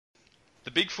The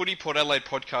Big Footy Port Adelaide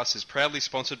podcast is proudly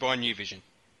sponsored by New Vision.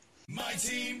 My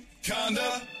team,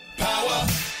 Conda, power.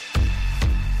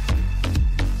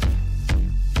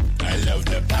 I love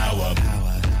the power.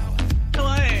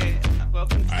 Hello,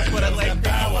 welcome to the Port Adelaide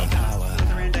power. podcast.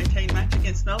 The round 18 match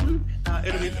against Melbourne.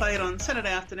 It'll be played on Saturday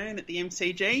afternoon at the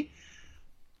MCG.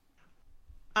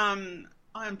 I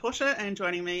am Portia, and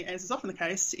joining me, as is often the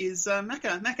case, is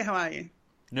Macca. Macca, how are you?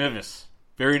 Nervous.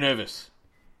 Very nervous.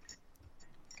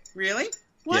 Really?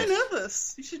 Why Yes.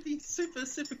 nervous? You should be super,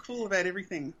 super cool about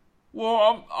everything.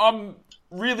 Well, I'm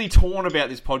really torn about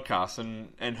this podcast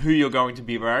and who you're going to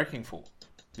be barracking for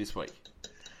this week.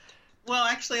 Well,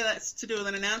 actually, that's to do with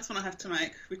an announcement I have to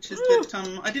make, which is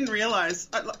that I didn't realise.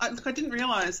 I didn't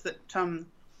realise that it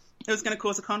was going to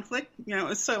cause a conflict. You know, it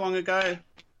was so long ago.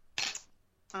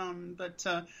 But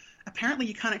apparently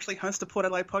you can't actually host a Port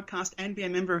Adelaide podcast and be a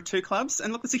member of two clubs.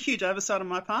 And look, it's a huge oversight on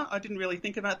my part. I didn't really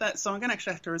think about that, so I'm going to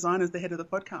actually have to resign as the head of the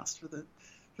podcast for the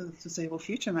foreseeable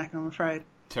future, Mac, I'm afraid.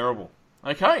 Terrible.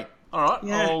 Okay. All right.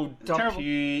 Yeah, I'll dump terrible.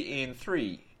 you in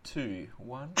 3, 2,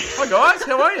 1. Hi, guys.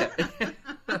 How are you?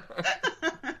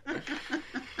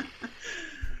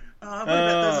 What about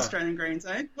those Australian Greens,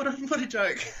 eh? What a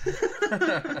joke.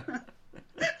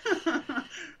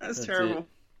 That's terrible. It.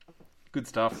 Good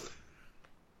stuff.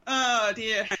 Oh,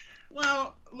 dear.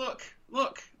 Well, look.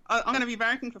 I'm going to be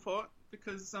barracking for Port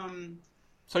because...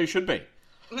 So you should be.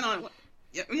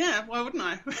 Yeah, why wouldn't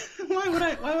I? Why would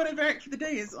I barrack for the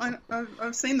D's?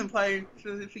 I've seen them play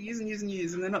for years and years and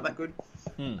years, and they're not that good.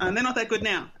 And they're not that good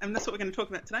now, and that's what we're going to talk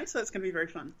about today, so it's going to be very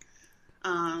fun.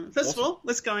 First of all,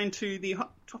 let's go into the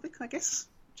hot topic, I guess.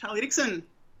 Charlie Dixon.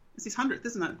 It's his 100th,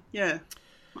 isn't it? Yeah.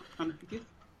 100th gift.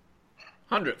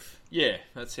 100th. Yeah,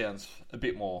 that sounds a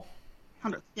bit more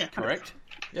 100th, yeah. 100th. correct.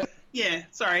 Yep. Yeah,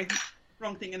 sorry.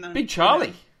 Wrong thing in the... Big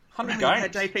Charlie. 100 games.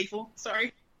 Day people,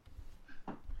 sorry.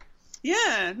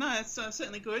 Yeah, no, it's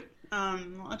certainly good. I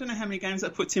don't know how many games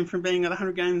that puts him from being at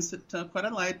 100 games at Port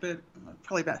Adelaide, but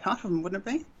probably about half of them, wouldn't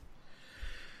it be?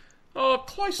 Oh,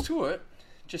 close to it.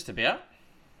 Just about.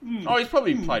 Oh, he's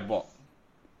probably played,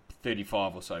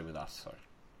 35 or so with us, so...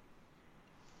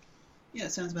 Yeah,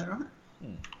 it sounds about right.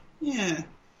 Yeah.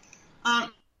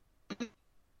 Now,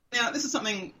 this is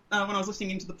something, when I was listening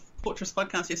into the Fortress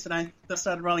podcast yesterday, that I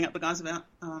started rolling up the guys about.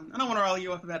 And I want to roll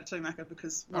you up about it too, Macca,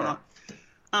 because why not?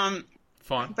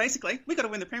 Fine. Basically, we've got to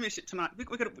win the premiership tonight. We've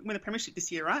got to win the premiership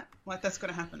this year, right? Like, that's got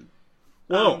to happen.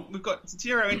 Well, We've got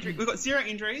zero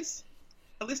injuries.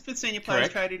 A list with senior players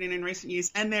traded in recent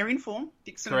years, and they're in form.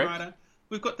 Dixon and Ryder.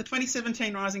 We've got the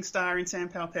 2017 rising star in Sam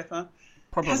Powell-Pepper.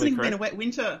 probably It hasn't even correct. been a wet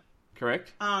winter.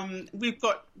 Correct. We've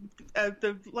got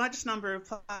the largest number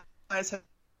of players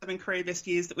having career best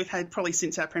years that we've had probably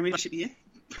since our premiership year.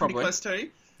 Pretty Probably. close to.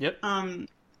 Yep.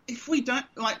 If we don't,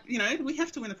 we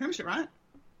have to win the premiership, right?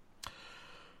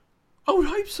 I would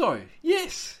hope so.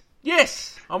 Yes.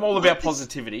 I'm all about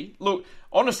positivity. Look,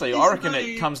 honestly, I reckon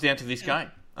it comes down to this game.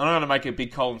 And I'm going to make a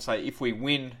big call and say if we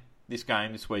win this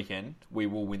game this weekend, we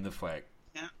will win the flag.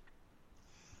 Yeah.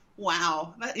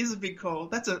 Wow, that is a big call.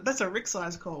 That's a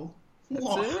Rick-sized call.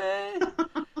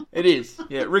 It is.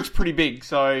 Yeah, Rick's pretty big,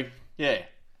 so yeah.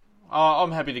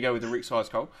 I'm happy to go with the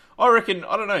Rick-sized call. I reckon,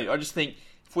 I don't know, I just think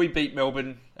if we beat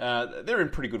Melbourne, they're in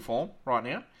pretty good form right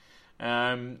now.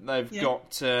 They've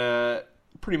got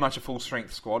pretty much a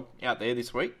full-strength squad out there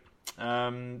this week.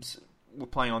 We're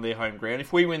playing on their home ground.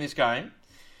 If we win this game,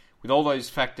 with all those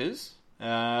factors,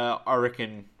 I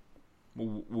reckon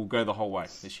we'll go the whole way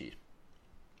this year.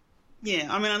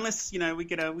 Yeah, I mean, unless, we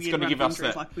get a weird gonna give us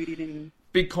that like we did in...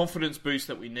 big confidence boost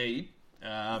that we need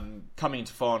coming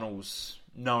into finals,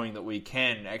 knowing that we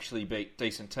can actually beat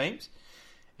decent teams,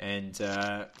 and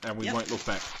we won't look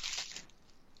back.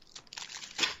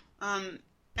 And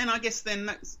I guess then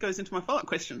that goes into my follow-up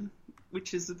question,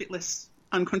 which is a bit less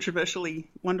uncontroversially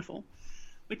wonderful,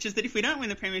 which is that if we don't win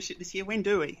the premiership this year, when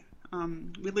do we?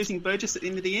 We're losing Burgess at the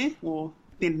end of the year, or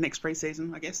the end of next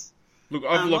pre-season, I guess. Look,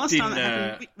 I've locked last in... time that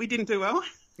happened, we didn't do well.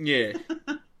 Yeah.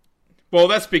 Well,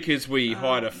 that's because we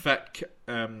hired a fat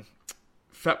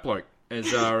bloke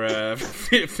as our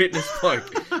fitness bloke.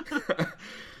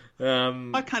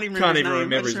 I can't even remember his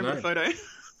name. I just remember the photo.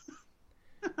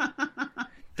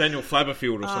 Daniel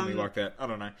Flabberfield or something like that. I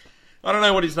don't know. I don't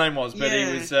know what his name was, but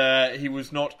he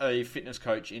was not a fitness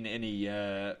coach in any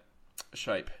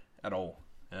shape at all.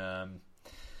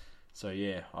 So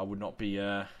yeah, I would not be.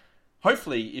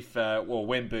 Hopefully, if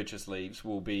when Burgess leaves,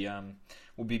 we'll be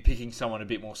picking someone a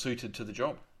bit more suited to the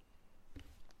job.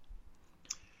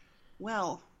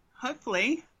 Well,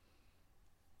 hopefully.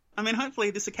 I mean, hopefully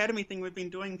this academy thing we've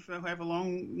been doing for however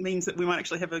long means that we might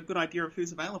actually have a good idea of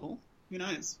who's available. Who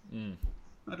knows? I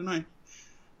don't know.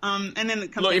 And then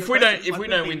it comes Look, down if to we focus, don't we've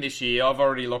win been- this year, I've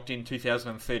already locked in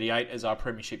 2038 as our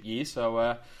premiership year.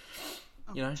 So,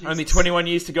 only 21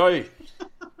 years to go,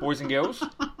 boys and girls.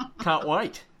 Can't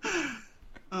wait.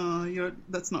 Oh,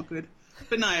 that's not good.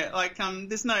 But no, like,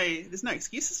 there's no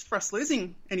excuses for us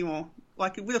losing anymore.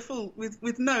 Like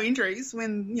with no injuries,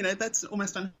 when that's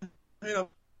almost unheard of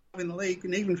in the league,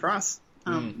 and even for us,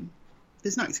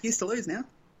 there's no excuse to lose now.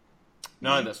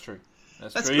 No, that's true.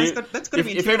 That's true. That's got to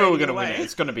be if ever we're going to intimidating win in a it, way.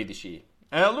 it's going to be this year.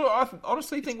 Look, I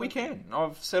honestly think we can.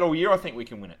 I've said all year I think we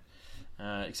can win it,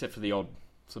 except for the odd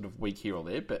sort of week here or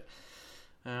there. But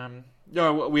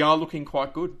we are looking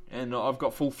quite good, and I've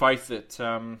got full faith that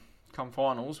come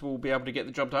finals we'll be able to get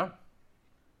the job done.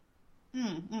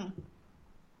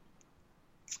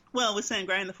 Well, with Sam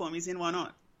Gray in the form he's in, why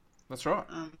not? That's right.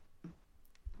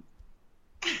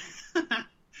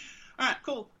 All right,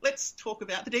 cool. Let's talk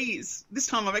about the D's. This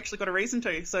time I've actually got a reason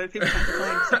to, so people can't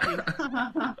complain.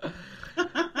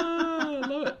 I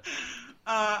love it.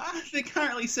 They're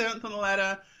currently 7th on the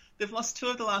ladder. They've lost 2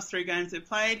 of the last 3 games they've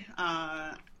played.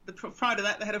 Prior to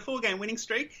that, they had a 4-game winning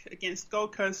streak against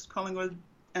Gold Coast, Collingwood,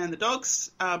 and the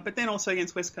Dogs, but then also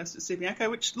against West Coast at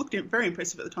Subiaco, which looked very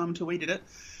impressive at the time until we did it.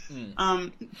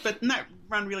 But that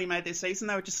run really made their season.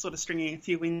 They were just sort of stringing a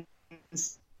few wins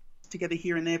together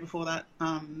here and there before that,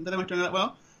 but they weren't doing that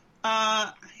well.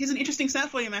 Here's an interesting stat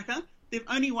for you, Macca. They've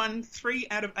only won 3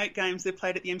 out of 8 games they've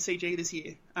played at the MCG this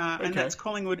year, and that's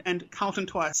Collingwood and Carlton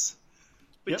twice,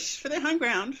 which for their home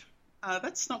ground,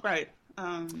 that's not great.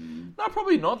 No,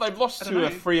 probably not. They've lost to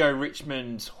Freo,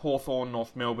 Richmond, Hawthorn,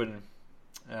 North Melbourne,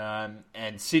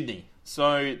 and Sydney.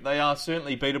 So they are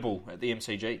certainly beatable at the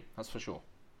MCG, that's for sure.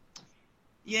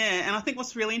 Yeah, and I think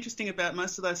what's really interesting about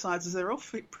most of those sides is they're all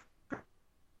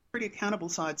pretty accountable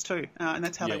sides too, and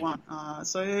that's how they won.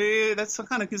 So that's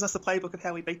kind of gives us the playbook of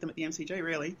how we beat them at the MCG,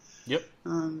 really. Yep.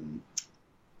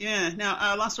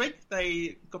 Now, last week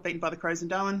they got beaten by the Crows in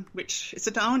Darwin, which it's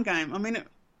a Darwin game. I mean,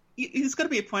 there's got to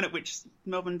be a point at which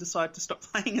Melbourne decide to stop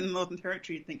playing in the Northern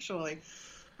Territory, you'd think, surely.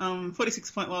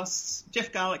 46-point loss.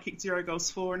 Jeff Garlick kicked 0 goals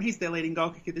for, and he's their leading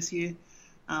goal kicker this year.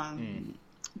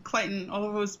 Clayton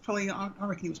Oliver was probably, I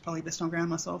reckon he was probably best on ground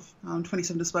myself.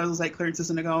 27 disposals, 8 clearances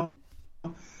and a goal.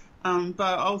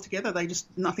 But altogether,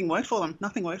 nothing worked for them.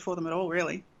 Nothing worked for them at all,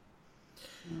 really.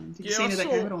 Did you see any of that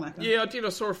game at all, Macca? Yeah, I did. I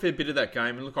saw a fair bit of that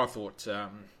game, and look, I thought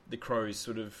the Crows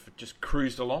sort of just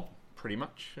cruised along, pretty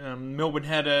much. Melbourne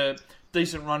had a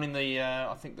decent run in the,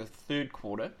 I think, the third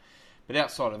quarter, but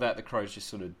outside of that, the Crows just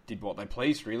sort of did what they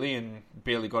pleased, really, and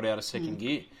barely got out of second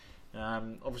gear.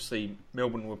 Obviously,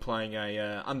 Melbourne were playing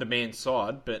a undermanned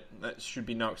side, but that should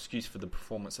be no excuse for the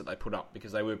performance that they put up,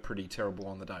 because they were pretty terrible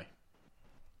on the day.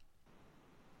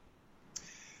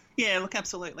 Yeah, look,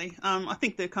 absolutely. I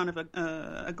think they're kind of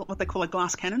what they call a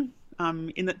glass cannon,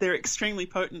 in that they're extremely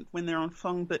potent when they're on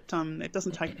fong, but it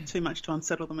doesn't take too much to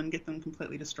unsettle them and get them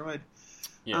completely destroyed.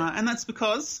 Yeah. And that's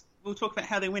because we'll talk about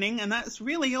how they're winning, and that's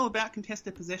really all about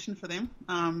contested possession for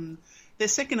them. They're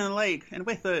second in the league, and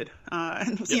we're third. I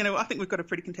think we've got a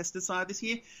pretty contested side this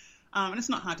year. And it's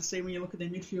not hard to see when you look at their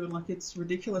midfield, like it's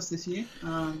ridiculous this year.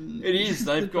 It is.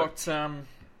 They've got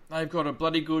a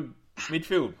bloody good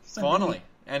midfield, finally.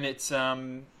 And it's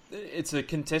a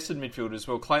contested midfield as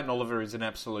well. Clayton Oliver is an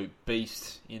absolute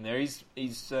beast in there. He's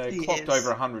clocked over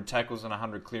 100 tackles and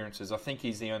 100 clearances. I think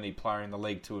he's the only player in the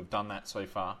league to have done that so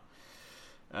far.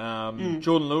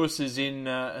 Jordan Lewis is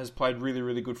has played really,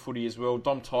 really good footy as well.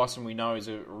 Dom Tyson, we know, is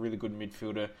a really good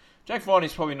midfielder. Jack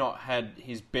Viney's probably not had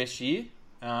his best year,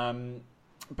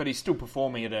 but he's still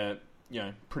performing at a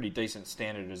pretty decent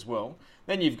standard as well.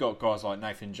 Then you've got guys like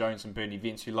Nathan Jones and Bernie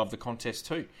Vince who love the contest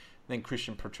too. Then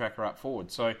Christian Petracca up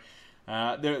forward. So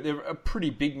they're a pretty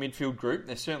big midfield group.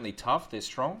 They're certainly tough, they're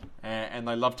strong, and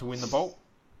they love to win the ball.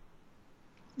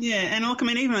 Yeah, and look, I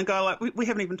mean, even a guy like, we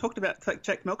haven't even talked about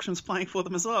Jack Melksham's playing for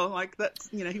them as well. Like, that's,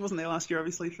 he wasn't there last year,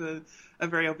 obviously, for a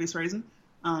very obvious reason.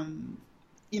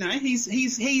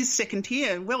 He's second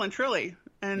tier, well and truly.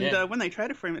 And when they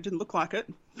traded for him, it didn't look like it.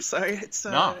 So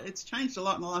it's changed a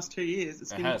lot in the last 2 years.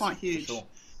 It's been quite huge. For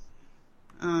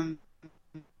sure.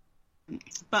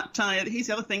 But here's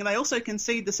the other thing. They also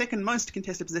concede the second most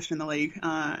contested possession in the league.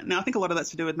 Now, I think a lot of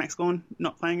that's to do with Max Gawn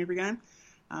not playing every game.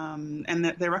 And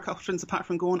that their ruck options, apart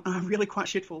from Gawn, are really quite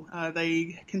shitful.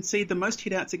 They concede the most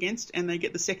hit-outs against, and they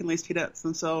get the second least hit-outs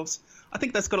themselves. I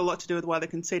think that's got a lot to do with why they're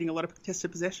conceding a lot of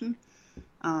contested possession.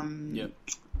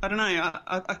 I don't know.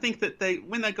 I think that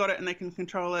when they got it and they can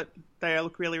control it, they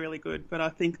look really, really good. But I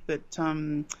think that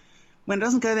when it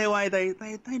doesn't go their way, they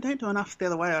don't do enough the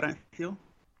other way, I don't feel.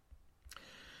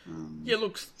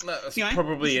 Look, that's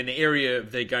probably an area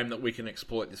of their game that we can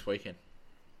exploit this weekend.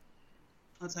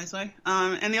 I'd say so.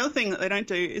 And the other thing that they don't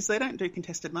do is they don't do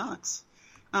contested marks.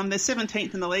 They're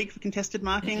 17th in the league for contested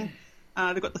marking.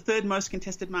 They've got the third most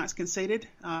contested marks conceded.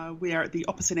 We are at the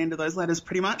opposite end of those ladders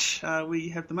pretty much. We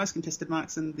have the most contested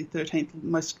marks and the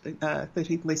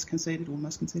 13th least conceded or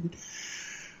most conceded.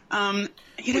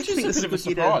 You'd have to think this is a good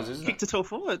surprise, year isn't to kick to 12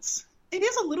 forwards. It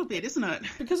is a little bit, isn't it?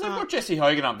 Because they've got Jesse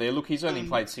Hogan up there. Look, he's only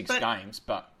played 6 games,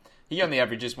 but he only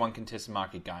averages 1 contested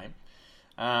mark a game.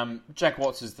 Jack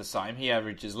Watts is the same. He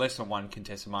averages less than 1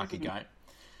 contested mark a game.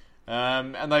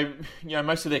 And they,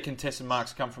 most of their contested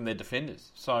marks come from their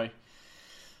defenders. So,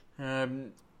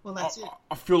 well, that's it.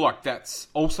 I feel like that's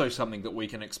also something that we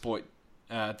can exploit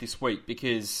this week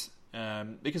because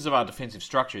of our defensive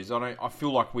structures. I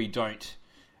feel like we don't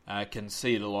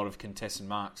concede a lot of contested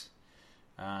marks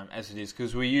as it is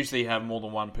because we usually have more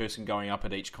than one person going up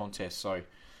at each contest. So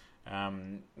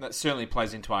that certainly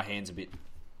plays into our hands a bit.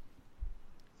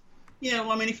 Yeah,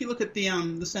 well, I mean, if you look at the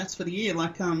stats for the year,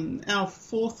 like our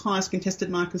fourth highest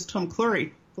contested mark is Tom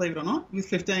Cleary, believe it or not, with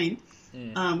 15,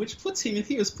 which puts him, if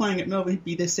he was playing at Melbourne, he'd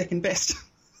be their second best.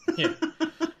 Yeah,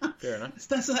 fair enough.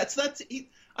 That's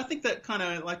I think that kind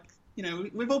of like,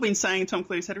 we've all been saying Tom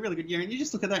Cleary's had a really good year, and you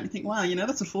just look at that and you think, wow,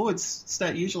 that's a forwards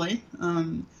stat usually,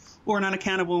 or an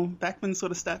unaccountable backman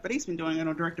sort of stat, but he's been doing it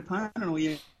on direct opponent all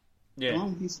year. Yeah.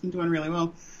 Long. He's been doing really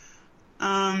well.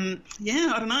 I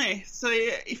don't know. So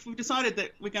if we've decided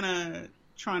that we're going to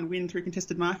try and win through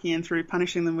contested marking and through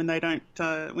punishing them when they don't,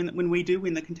 when we do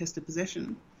win the contested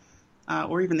possession,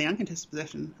 or even the uncontested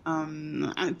possession,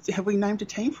 have we named a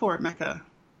team for it, Macca?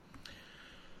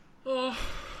 Oh,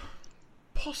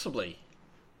 possibly.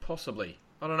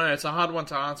 I don't know. It's a hard one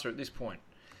to answer at this point.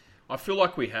 I feel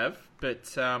like we have,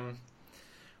 but I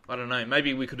don't know.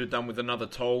 Maybe we could have done with another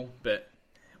toll, but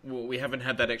we haven't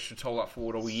had that extra toll up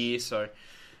forward all year,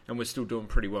 and we're still doing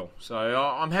pretty well. So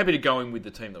I'm happy to go in with the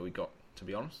team that we got, to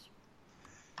be honest.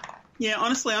 Yeah,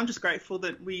 honestly, I'm just grateful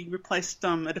that we replaced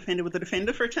a defender with a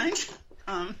defender for a change.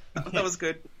 That was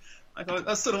good. Like, I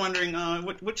was sort of wondering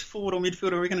which forward or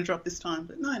midfielder are we going to drop this time,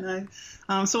 but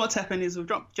no. So what's happened is we've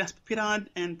dropped Jasper Pittard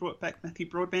and brought back Matthew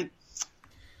Broadbent.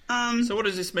 So what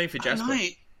does this mean for Jasper?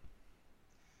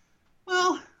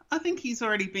 Well, I think he's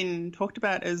already been talked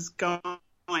about as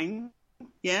going.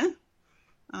 Yeah.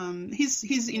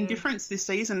 His indifference this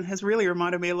season has really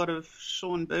reminded me a lot of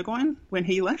Sean Burgoyne when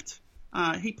he left.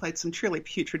 He played some truly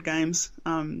putrid games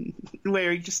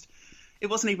where it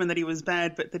wasn't even that he was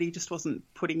bad, but that he just wasn't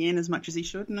putting in as much as he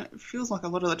should. And it feels like a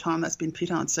lot of the time that's been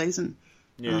Pittard's season.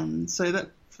 Yeah. So that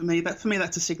for me,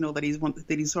 that's a signal that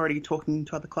he's already talking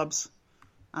to other clubs.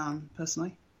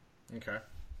 Personally. Okay.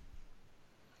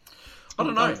 I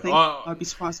don't know. I'd be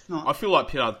surprised if not. I feel like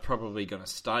Pittard's probably going to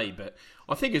stay, but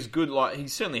I think it's good. Like, he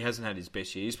certainly hasn't had his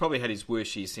best year. He's probably had his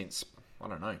worst year since, I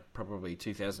don't know, probably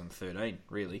 2013,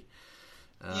 really.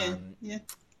 Yeah.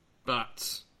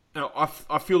 But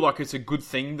I feel like it's a good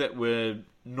thing that we're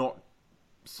not,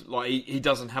 like, he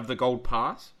doesn't have the gold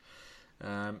pass,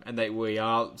 and that we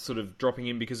are sort of dropping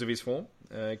him because of his form,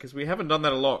 because we haven't done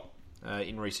that a lot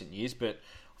in recent years, but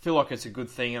I feel like it's a good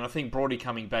thing, and I think Brody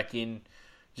coming back in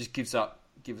just gives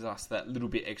us that little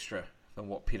bit extra than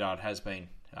what Pittard has been,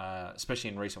 especially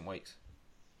in recent weeks.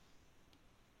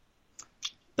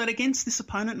 But against this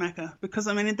opponent, Macca, because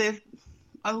I mean they're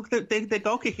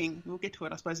goal kicking. We'll get to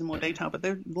it, I suppose, in more detail. But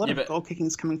a lot of goal kicking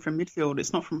is coming from midfield.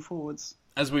 It's not from forwards.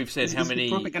 As we've said, how many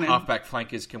halfback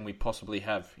flankers can we possibly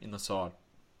have in the side?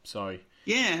 So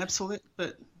yeah, absolutely.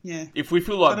 But yeah, if we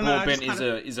feel like Broadbent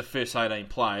is a first 18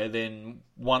 player, then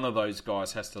one of those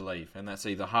guys has to leave, and that's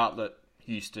either Hartlett,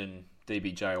 Houston,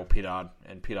 DBJ, or Pittard.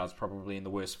 And Pittard's probably in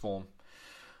the worst form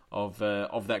of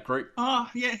that group. Oh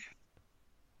yeah.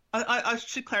 I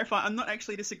should clarify, I'm not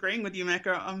actually disagreeing with you,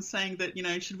 Macca. I'm saying that,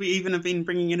 should we even have been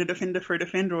bringing in a defender for a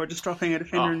defender or just dropping a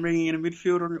defender and bringing in a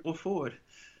midfielder or forward?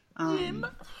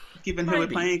 Given who we're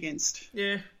playing against.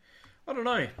 Yeah, I don't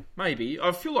know. Maybe.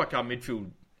 I feel like our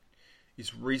midfield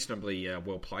is reasonably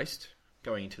well placed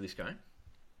going into this game.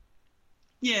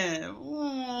 Yeah,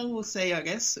 well, we'll see, I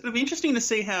guess. It'll be interesting to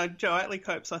see how Joe Atley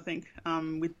copes, I think,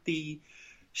 with the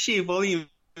sheer volume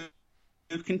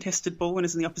of contested ball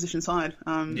winners in the opposition side.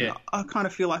 I kind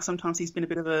of feel like sometimes he's been a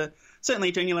bit of a, certainly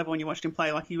at junior level when you watched him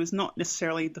play, like he was not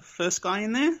necessarily the first guy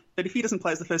in there, but if he doesn't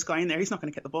play as the first guy in there, he's not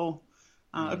going to get the ball.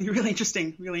 It'd be really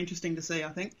interesting to see, I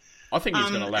think. I think he's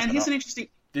going to lap and it here's up. An interesting...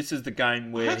 This is the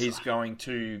game where he's going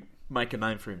to make a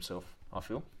name for himself, I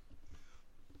feel.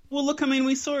 Well, look, I mean,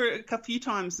 we saw a few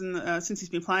times since he's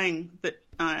been playing that,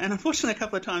 and unfortunately a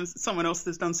couple of times someone else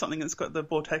has done something that's got the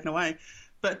ball taken away,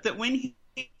 but that when he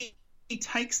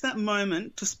takes that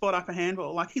moment to spot up a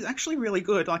handball, like he's actually really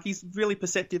good. Like he's really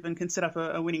perceptive and can set up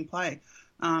a winning play.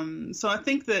 So I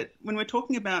think that when we're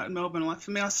talking about Melbourne, like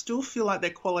for me, I still feel like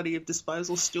their quality of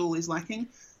disposal still is lacking.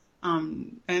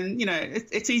 And,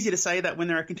 it's easy to say that when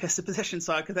they're a contested possession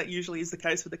side, because that usually is the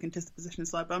case with the contested possession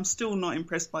side, but I'm still not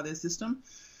impressed by their system.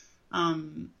 I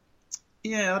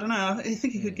don't know. I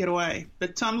think he could get away.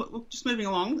 But look, just moving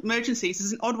along, emergencies.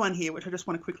 There's an odd one here, which I just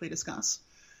want to quickly discuss.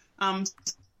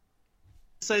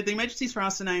 So the emergencies for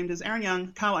us are named as Aaron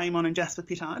Young, Carl Amon and Jasper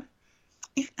Pittard.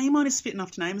 If Amon is fit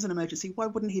enough to name as an emergency, why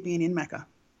wouldn't he be an in-macker?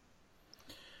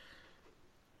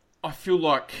 I feel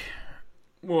like,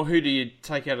 well, who do you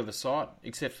take out of the side,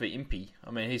 except for Impey?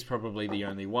 I mean, he's probably the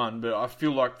only one, but I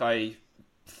feel like they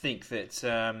think that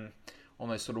on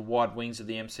those sort of wide wings of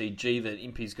the MCG that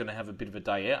Impey's going to have a bit of a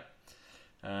day out,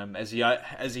 as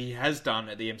he has done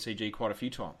at the MCG quite a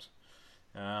few times.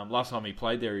 Last time he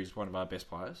played there, he's one of our best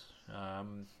players.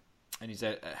 And he's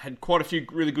had quite a few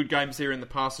really good games there in the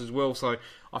past as well. So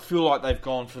I feel like they've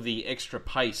gone for the extra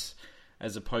pace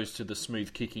as opposed to the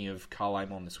smooth kicking of Carl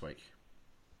Amon this week.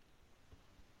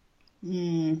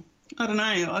 I don't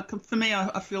know. For me,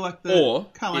 I feel like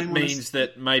Carl Amon means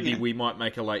that maybe we might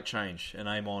make a late change, and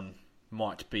Amon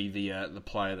might be the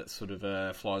player that sort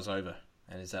of flies over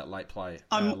and is that late play,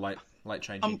 late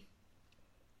changing.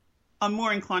 I'm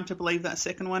more inclined to believe that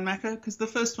second one, Macca, because the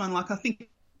first one, I think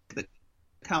that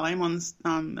Carl Amon's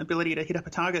ability to hit up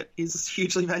a target is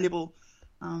hugely valuable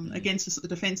against a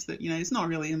defence that, is not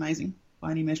really amazing by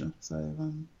any measure. So,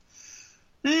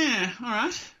 all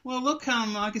right. Well, look,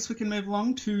 I guess we can move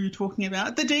along to talking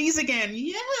about the D's again.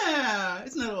 Yeah!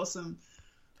 Isn't that awesome?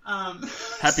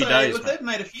 Happy days, look, they've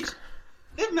made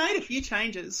a few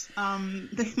changes.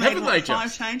 They've made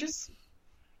 5 changes.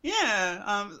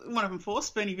 Yeah, one of them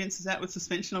forced. Bernie Vince is out with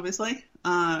suspension, obviously.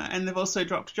 And they've also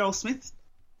dropped Joel Smith,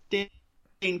 Dean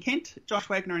Kent, Josh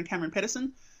Wagner and Cameron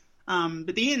Pedersen.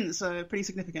 But the ins are pretty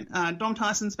significant. Dom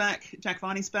Tyson's back, Jack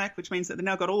Viney's back, which means that they've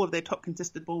now got all of their top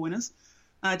contested ball winners.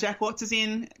 Jack Watts is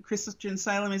in, Christian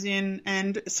Salem is in,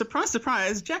 and surprise,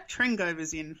 surprise, Jack Trengove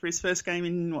is in for his first game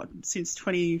in, since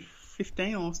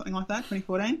 2015 or something like that,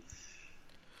 2014?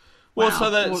 Well,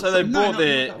 wow.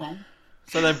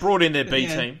 So they've brought in their B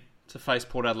team to face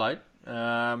Port Adelaide.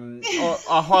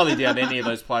 I highly doubt any of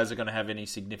those players are going to have any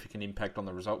significant impact on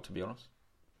the result, to be honest.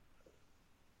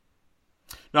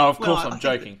 No, of course I'm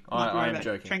joking. I am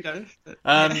joking. Trengove, but,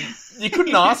 you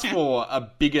couldn't ask for a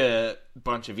bigger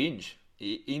bunch of ins,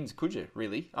 could you,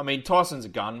 really? I mean, Tyson's a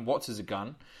gun, Watts is a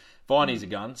gun, Viney's a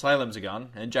gun, Salem's a gun,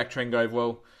 and Jack Trengove,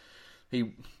 well,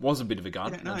 he was a bit of a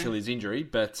gun until his injury,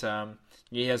 but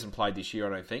he hasn't played this year,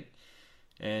 I don't think.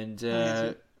 And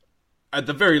at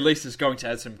the very least, it's going to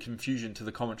add some confusion to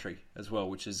the commentary as well,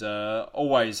 which is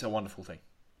always a wonderful thing.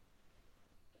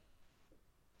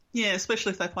 Yeah,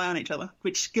 especially if they play on each other,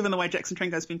 which, given the way Jackson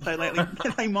Trengo's been played lately,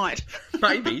 they might.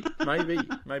 Maybe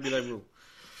they will.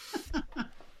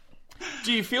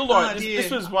 Do you feel like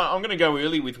this was one? I'm going to go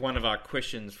early with one of our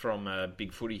questions from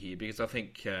Big Footy here because I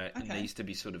think it needs to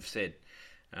be sort of said,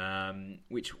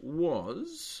 which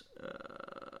was.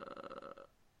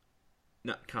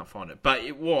 No, can't find it. But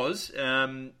it was,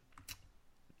 do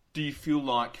you feel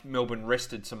like Melbourne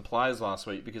rested some players last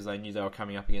week because they knew they were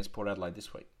coming up against Port Adelaide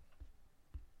this week?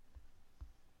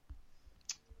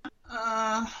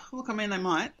 Look, I mean, they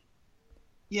might.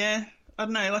 Yeah, I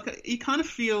don't know. You kind of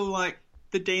feel like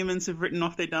the Demons have written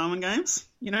off their Darwin games,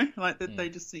 that they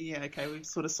just say, we've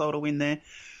sort of sold a win there.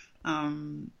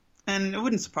 And it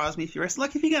wouldn't surprise me if you rest.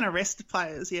 If you're going to rest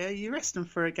players, you rest them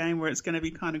for a game where it's going to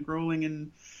be kind of grueling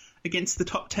and against the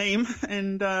top team,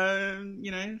 and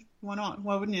why not?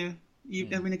 Why wouldn't you?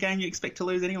 In a game you expect to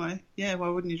lose anyway. Yeah, why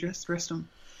wouldn't you just rest them?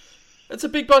 It's a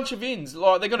big bunch of ins.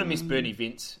 They're going to miss Bernie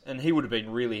Vince, and he would have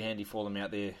been really handy for them out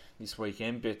there this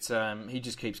weekend. But he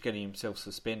just keeps getting himself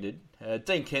suspended.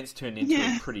 Dean Kent's turned into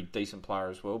a pretty decent player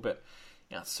as well. But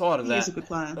outside of that, he's a good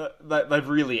player. They've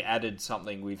really added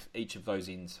something with each of those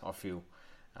ins, I feel,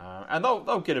 and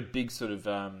they'll get a big sort of.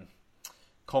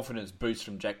 Confidence boost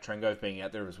from Jack Trengove being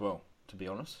out there as well, to be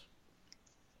honest.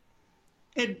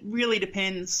 It really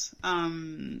depends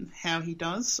how he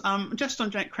does. Just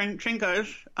on Jack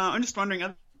Trengove, I'm just wondering,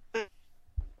 are they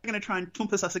going to try and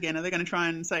tumpus us again? Are they going to try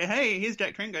and say, hey, here's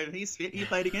Jack Trengove, he's fit, he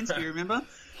played against you, remember?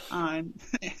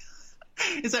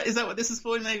 Is that what this is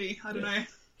for, maybe? I don't know.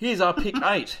 Here's our pick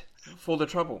 8 for the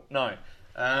trouble. No.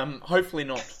 Hopefully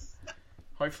not.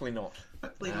 Hopefully not.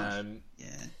 Yeah.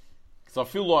 Because I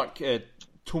feel like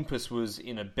Tumpus was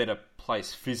in a better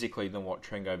place physically than what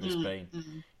Trengove has been.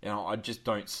 Mm-hmm. I just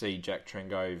don't see Jack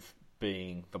Trengove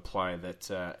being the player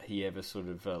that he ever sort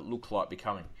of looked like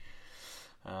becoming.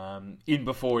 In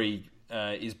before he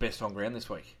is best on ground this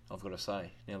week, I've got to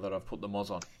say, now that I've put the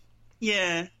Moz on.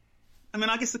 Yeah. I mean,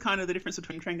 I guess the difference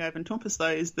between Trengove and Tompus, though,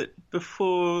 is that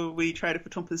before we traded for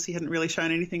Tompus, he hadn't really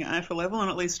shown anything at AFL level, and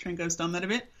at least Trengove's done that a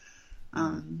bit.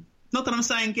 Not that I'm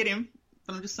saying get him,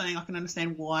 but I'm just saying I can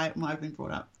understand why it might have been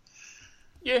brought up.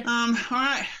 Yeah. All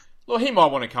right. Well, he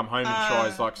might want to come home and try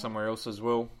his luck somewhere else as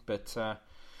well, but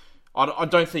I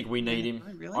don't think we need him.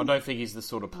 Really? I don't think he's the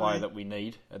sort of player that we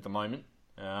need at the moment,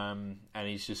 and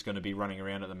he's just going to be running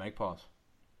around at the Magpies.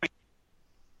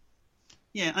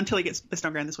 Yeah, until he gets best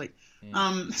on ground this week.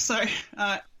 So,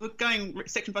 we're going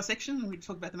section by section. We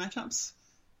talk about the matchups.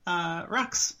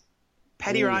 Rucks,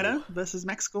 Paddy Ryder versus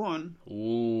Max Gawn.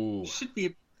 Ooh.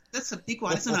 That's a big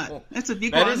one, isn't it? That's a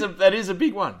big one. That is a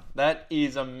big one. That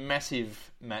is a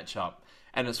massive matchup,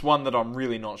 and it's one that I'm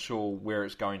really not sure where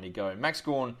it's going to go. Max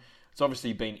Gawn has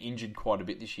obviously been injured quite a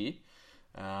bit this year,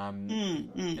 and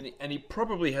he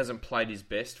probably hasn't played his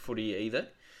best footy either.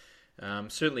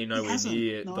 Certainly nowhere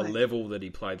near the level that he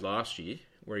played last year,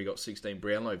 where he got 16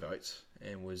 Brownlow votes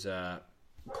and was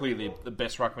clearly the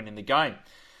best ruckman in the game.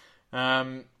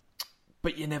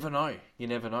 But you never know. You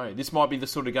never know. This might be the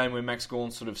sort of game where Max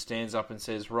Gawn sort of stands up and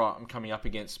says, right, I'm coming up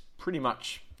against pretty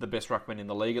much the best ruckman in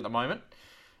the league at the moment.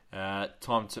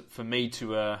 Time for me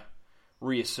to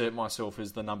reassert myself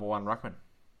as the number one ruckman.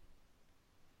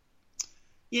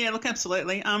 Yeah, look,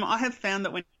 absolutely. I have found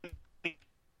that when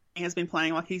he has been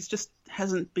playing, like, he's just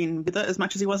hasn't been with it as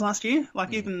much as he was last year.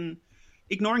 Like, even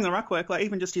ignoring the ruck work, like,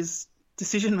 even just his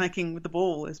decision-making with the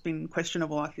ball has been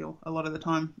questionable, I feel, a lot of the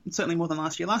time. Certainly more than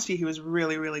last year. Last year he was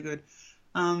really, really good.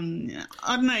 I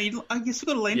don't know, you still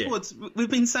got to lean towards... We've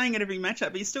been saying it every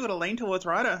matchup, but you still got to lean towards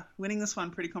Ryder winning this one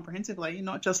pretty comprehensively,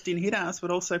 not just in hit-outs,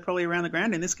 but also probably around the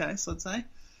ground in this case, I'd say.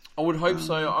 I would hope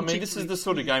so. I mean, this is the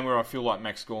sort of game where I feel like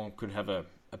Max Gawn could have a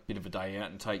bit of a day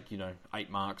out and take, 8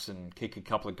 marks and kick a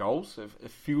couple of goals. It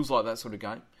feels like that sort of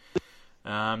game.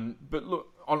 But look,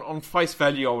 on face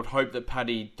value, I would hope that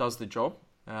Paddy does the job.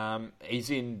 He's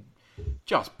in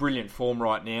just brilliant form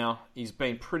right now. He's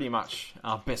been pretty much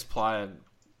our best player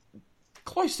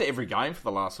close to every game for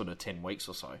the last sort of 10 weeks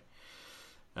or so.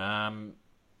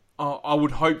 I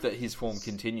would hope that his form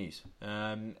continues.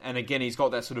 And again, he's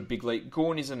got that sort of big leap.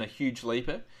 Gawn isn't a huge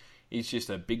leaper. He's just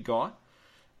a big guy.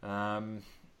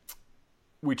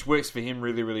 Which works for him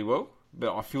really, really well.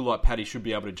 But I feel like Paddy should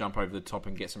be able to jump over the top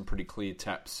and get some pretty clear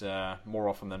taps more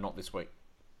often than not this week.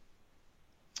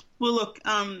 Well, look,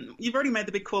 you've already made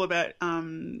the big call about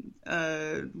winning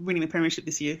the premiership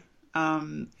this year.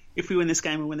 If we win this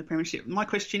game, we'll win the premiership. My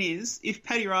question is, if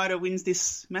Paddy Ryder wins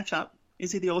this matchup,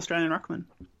 is he the All-Australian ruckman?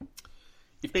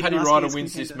 If Paddy Ryder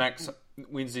wins this matchup,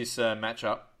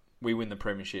 we win the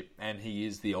premiership, and he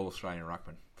is the All-Australian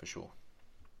ruckman, for sure.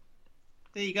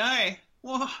 There you go.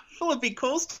 Well, full of big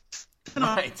calls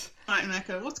tonight,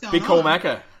 Macca. What's going on? Big call,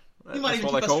 Macca. You might even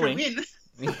keep us for a win.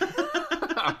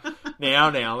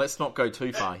 Now, let's not go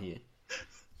too far here.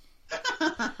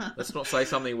 Let's not say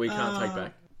something we can't take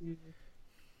back.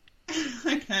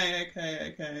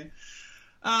 Okay.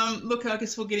 Look, I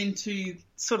guess we'll get into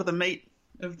sort of the meat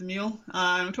of the meal.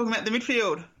 We're talking about the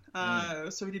midfield.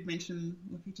 So we did mention,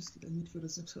 look, the midfield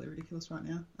is absolutely ridiculous right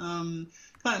now.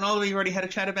 Clayton Oliver, we already had a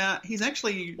chat about. He's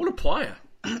actually... What a player.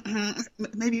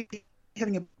 Maybe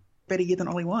having a better year than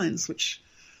Ollie Wines, which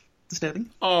is disturbing.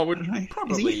 Oh,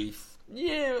 probably.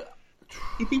 Yeah.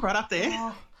 He'd be right up there.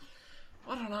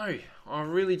 I don't know. I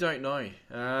really don't know.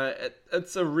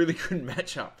 It's a really good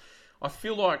matchup. I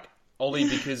feel like Ollie,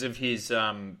 because of his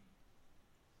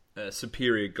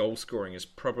superior goal scoring, is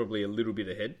probably a little bit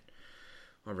ahead,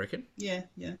 I reckon. Yeah.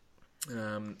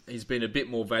 He's been a bit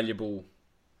more valuable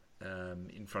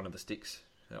in front of the sticks.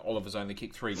 Oliver's only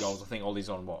kicked 3 goals. I think Ollie's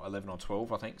on, 11 or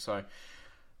 12, I think. So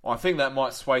I think that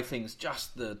might sway things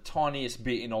just the tiniest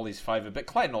bit in Ollie's favour. But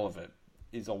Clayton Oliver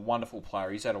is a wonderful player.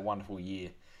 He's had a wonderful year.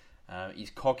 He's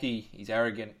cocky. He's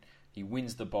arrogant. He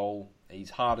wins the ball. He's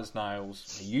hard as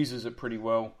nails. He uses it pretty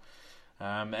well.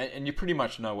 And you pretty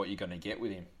much know what you're going to get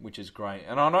with him, which is great.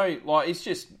 And I know, he's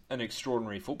just an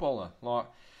extraordinary footballer. I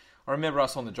remember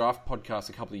us on the Draft podcast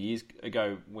a couple of years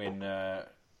ago when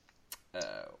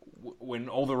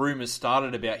all the rumours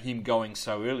started about him going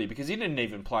so early, because he didn't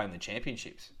even play in the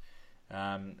championships.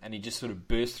 And he just sort of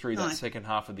burst through that second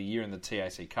half of the year in the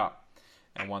TAC Cup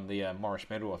and won the Morris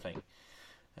Medal, I think.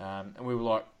 And we were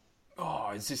like,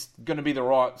 is this going to be the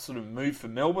right sort of move for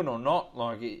Melbourne or not?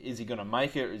 Is he going to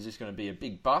make it, or is this going to be a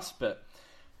big bust? But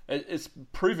it's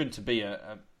proven to be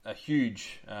a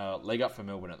huge leg up for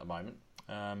Melbourne at the moment.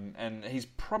 And he's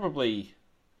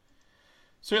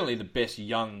certainly the best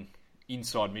young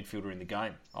inside midfielder in the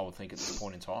game, I would think, at this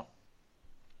point in time.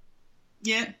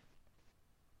 Yeah.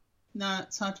 No,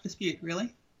 it's hard to dispute,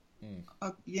 really.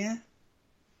 Yeah.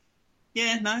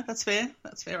 Yeah, no, that's fair.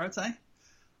 That's fair, I'd say.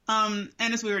 And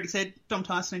as we already said, Dom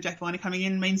Tyson and Jack Viney coming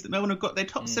in means that Melbourne have got their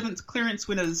top 7 clearance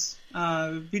winners.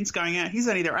 Vince going out. He's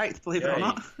only their 8th, believe it or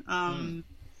not.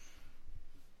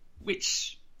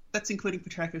 Which, that's including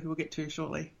Petrarca, who we'll get to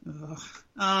shortly.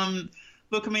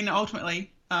 Look, I mean,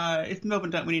 ultimately, if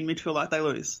Melbourne don't win in midfield, like, they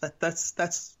lose.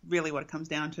 That's really what it comes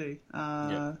down to.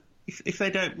 If they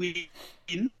don't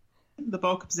win the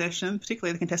bulk of possession,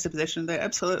 particularly the contested possession, they're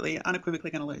absolutely unequivocally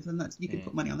going to lose, and you can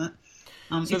put money on that.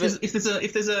 So if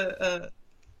there's a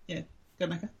go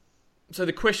Macca. So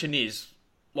the question is,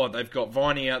 like, they've got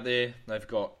Viney out there, they've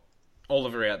got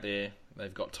Oliver out there,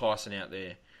 they've got Tyson out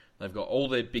there, they've got all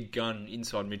their big gun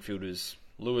inside midfielders,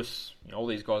 Lewis, all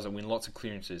these guys that win lots of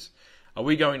clearances. Are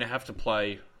we going to have to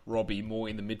play Robbie more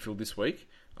in the midfield this week?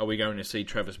 Are we going to see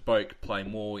Travis Boak play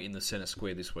more in the centre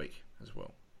square this week as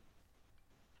well?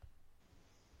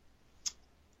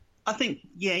 I think,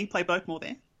 he play Boak more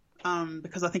there,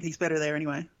 because I think he's better there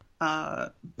anyway.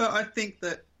 But I think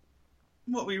that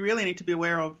what we really need to be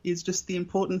aware of is just the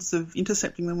importance of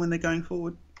intercepting them when they're going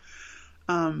forward.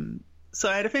 So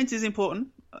our defence is important.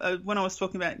 When I was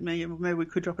talking about maybe we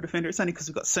could drop a defender, it's only because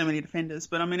we've got so many defenders.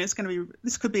 But I mean, this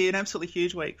could be an absolutely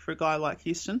huge week for a guy like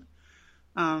Houston,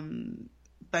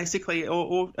 basically,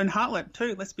 and Hartlett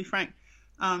too. Let's be frank,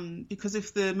 because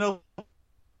if the Melbourne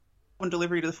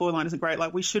delivery to the forward line isn't great,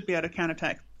 like, we should be able to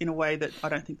counterattack in a way that I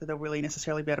don't think that they'll really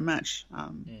necessarily be able to match.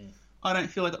 I don't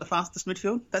feel they've got the fastest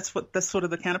midfield. That's sort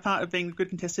of the counterpart of being a good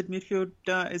contested midfield,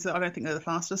 is that I don't think they're the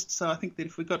fastest. So I think that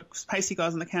if we've got pacey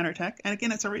guys on the counter-attack, and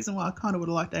again, it's a reason why I kind of would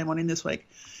have liked Amon in this week.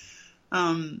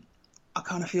 I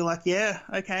kind of feel like,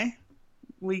 okay,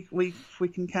 we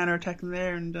can counter-attack them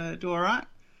there and do all right.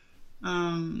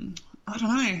 I don't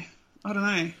know. I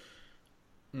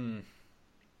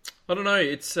don't know.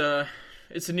 It's an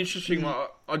interesting one.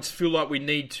 I just feel like we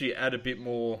need to add a bit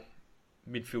more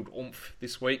midfield oomph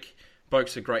this week.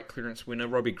 Boak's a great clearance winner.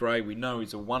 Robbie Gray, we know,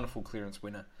 is a wonderful clearance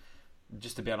winner.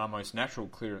 Just about our most natural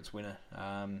clearance winner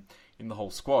in the whole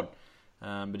squad.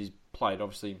 But he's played,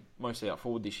 obviously, mostly out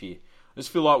forward this year. I just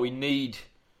feel like we need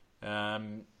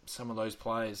some of those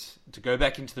players to go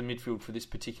back into the midfield for this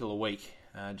particular week,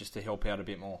 just to help out a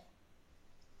bit more.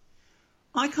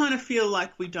 I kind of feel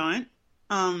like we don't.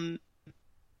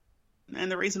 And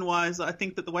the reason why is I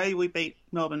think that the way we beat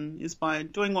Melbourne is by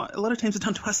doing what a lot of teams have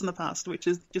done to us in the past, which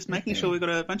is just making sure we've got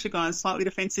a bunch of guys slightly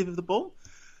defensive of the ball,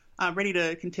 ready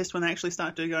to contest when they actually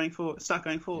start going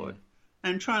forward,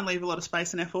 and try and leave a lot of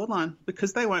space in our forward line,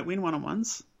 because they won't win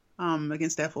one-on-ones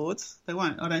against our forwards. They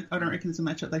won't. I don't reckon it's a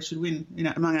matchup they should win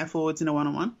among our forwards in a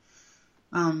one-on-one.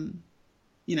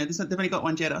 They've only got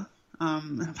one Jetta.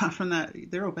 Apart from that,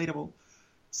 they're all beatable.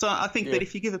 So I think that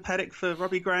if you give a paddock for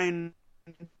Robbie Gray and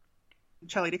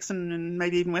Charlie Dixon and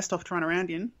maybe even Westhoff to run around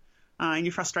in, and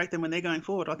you frustrate them when they're going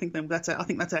forward, I think that's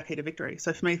our key to victory.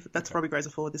 So for me, that's Robbie Gray's a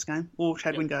forward this game, or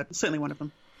Chad Wingard, certainly one of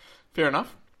them. Fair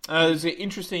enough. There's an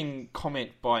interesting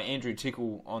comment by Andrew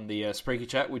Tickle on the Spreaky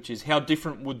chat, which is, how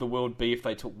different would the world be if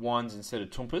they took Wines instead of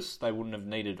Toumpas? They wouldn't have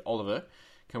needed Oliver.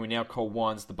 Can we now call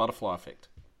Wines the butterfly effect?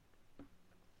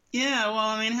 Yeah, well,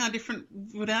 I mean, how different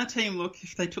would our team look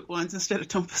if they took Wines instead of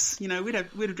Toumpas? We'd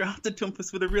have drafted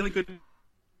Toumpas with a really good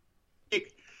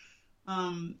pick.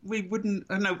 We wouldn't.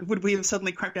 I don't know. Would we have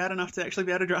suddenly cracked out enough to actually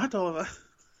be able to draft Oliver?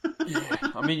 Yeah,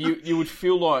 I mean, you would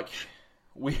feel like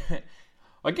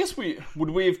I guess would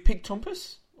we have picked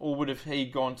Toumpas, or would have he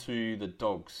gone to the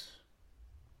Dogs?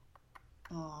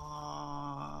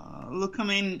 Look, I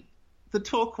mean, the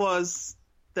talk was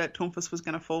that Toumpas was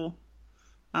going to fall.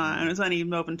 And it was only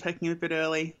Melbourne taking him a bit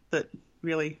early that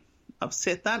really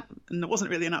upset that. And it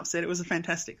wasn't really an upset. It was a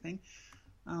fantastic thing.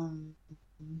 I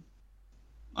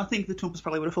think the Toumpas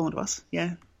probably would have fallen to us.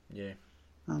 Yeah. Yeah.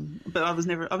 But I was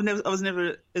never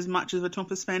as much of a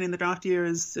Toumpas fan in the draft year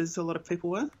as a lot of people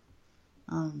were.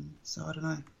 So I don't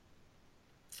know.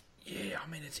 Yeah, I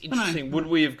mean, it's interesting. Would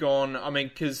we have gone? I mean,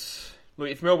 because look,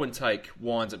 if Melbourne take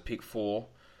Wines at pick 4,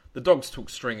 the Dogs took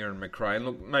Stringer and McRae, and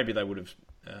look, maybe they would have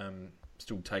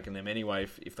still taken them anyway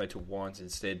if they took Wines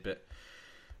instead. But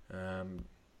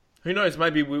who knows?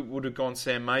 Maybe we would have gone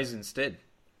Sam Mays instead.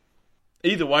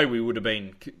 Either way, we would have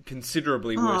been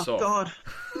considerably worse off. Oh, God.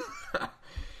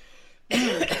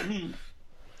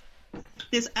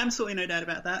 There's absolutely no doubt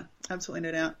about that. Absolutely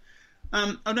no doubt.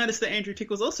 I've noticed that Andrew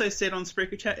Tickles also said on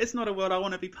Spreaker Chat, it's not a world I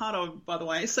want to be part of, by the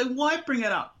way, so why bring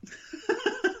it up?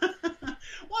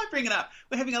 Why bring it up?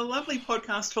 We're having a lovely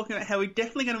podcast talking about how we're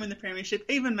definitely going to win the premiership.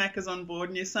 Even Mac is on board,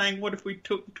 and you're saying, what if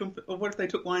they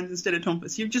took Wines instead of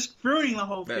Toumpas? You're just ruining the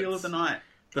whole feel of the night.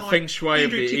 The feng shui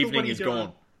of the evening is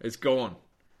gone. It's gone.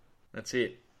 That's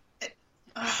it.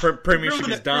 Premiership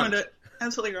is done. Ruined it.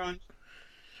 Absolutely ruined.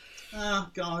 Oh,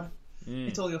 God.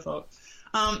 It's all your fault.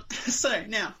 So,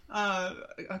 now, I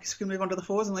guess we can move on to the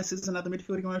forwards, unless there's another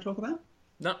midfielder you want to talk about?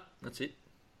 No, that's it.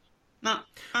 No.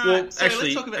 All Well, right, so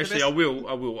let's talk about the best. I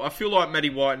will. I feel like Matty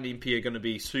White and Impey are going to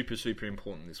be super, super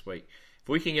important this week. If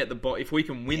we can if we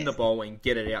can win the bowl and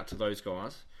get it out to those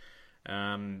guys,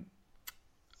 I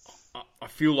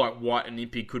feel like White and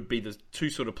Impey could be the two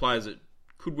sort of players that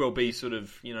could well be sort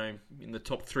of, in the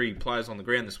top 3 players on the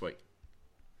ground this week.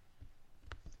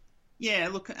 Yeah,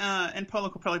 look, and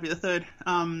Pollock will probably be the third.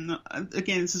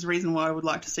 Again, this is the reason why I would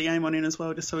like to see Amon in as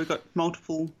well, just so we've got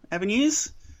multiple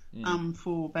avenues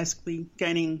for basically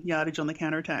gaining yardage on the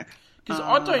counter-attack. Because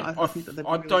I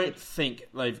don't think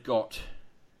they've got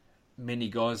many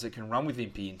guys that can run with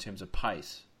Impey in terms of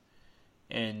pace.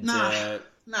 And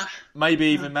maybe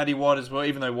even Matty White as well,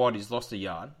 even though Whitey's lost a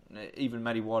yard, even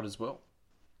Matty White as well.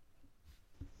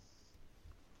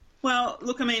 Well,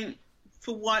 look, I mean,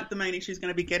 for White, the main issue is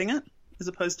going to be getting it, as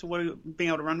opposed to being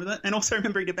able to run with it. And also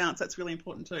remembering to bounce, that's really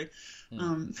important too.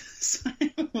 So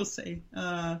we'll see. Look,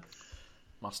 I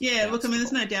mean,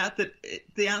 there's no doubt that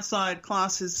the outside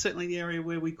class is certainly the area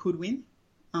where we could win.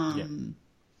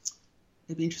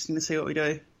 It'd be interesting to see what we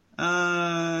do.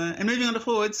 And moving on to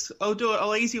forwards,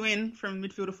 I'll ease you in from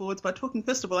midfield to forwards by talking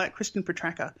first of all about Christian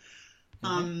Petracca.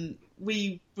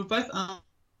 We were both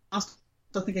asked,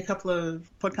 I think, a couple of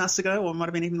podcasts ago, or it might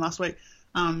have been even last week,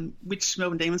 which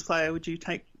Melbourne Demons player would you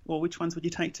take, or which ones would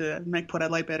you take to make Port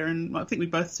Adelaide better? And I think we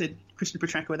both said Christian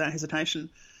Petracca without hesitation.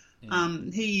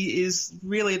 He is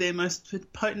really their most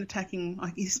potent attacking.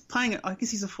 He's playing, I guess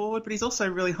he's a forward, but he's also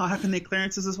really high up in their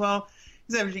clearances as well.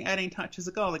 He's averaging 18 touches,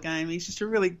 a goal a game. He's just a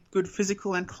really good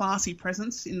physical and classy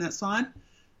presence in that side.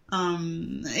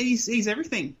 He's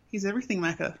everything. He's everything,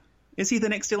 Macca. Is he the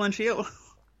next Dylan Shield?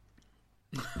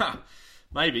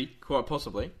 Maybe, quite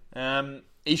possibly.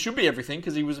 He should be everything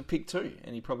because he was a pick 2,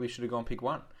 and he probably should have gone pick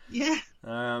 1. Yeah.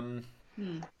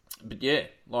 But yeah,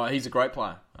 like, he's a great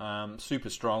player. Super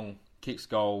strong, kicks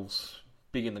goals,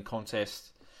 big in the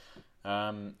contest.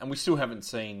 And we still haven't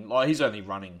seen, he's only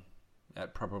running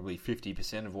at probably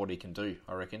 50% of what he can do,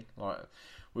 I reckon.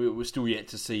 We're still yet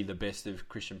to see the best of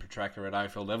Christian Petracca at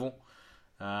AFL level,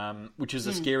 which is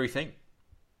a scary thing.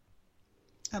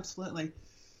 Absolutely.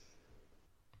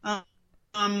 And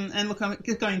look, I'm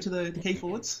going to the key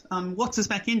forwards. Watts is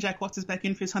back in. Jack Watts is back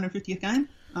in for his 150th game.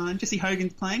 And Jesse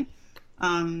Hogan's playing.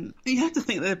 You have to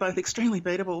think they're both extremely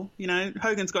beatable.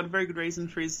 Hogan's got a very good reason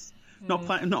for his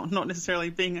not necessarily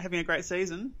having a great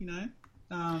season.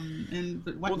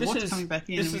 But Watts coming back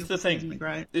in. This is the thing.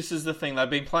 This is the thing. They've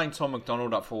been playing Tom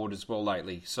McDonald up forward as well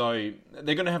lately, so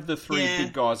they're going to have the 3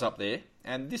 big guys up there,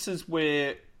 and this is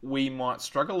where we might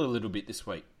struggle a little bit this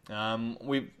week.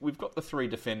 We've got the 3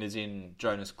 defenders in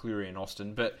Jonas, Cleary and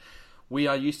Austin, but we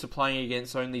are used to playing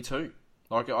against only 2.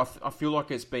 I feel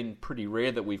like it's been pretty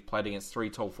rare that we've played against 3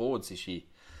 tall forwards this year.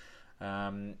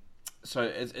 So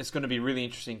it's going to be really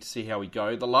interesting to see how we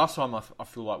go. The last time I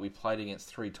feel like we played against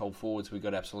 3 tall forwards, we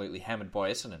got absolutely hammered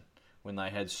by Essendon when they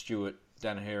had Stewart,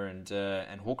 Danaher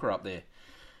and Hooker up there.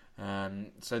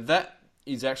 So that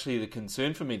is actually the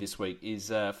concern for me this week,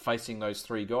 is facing those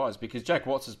 3 guys, because Jack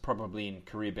Watts is probably in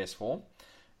career best form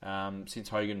since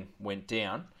Hogan went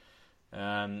down.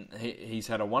 He's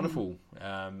had a wonderful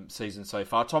season so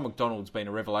far. Tom McDonald's been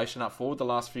a revelation up forward the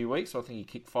last few weeks. I think he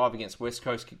kicked 5 against West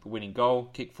Coast, kicked the winning goal,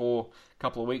 kicked 4 a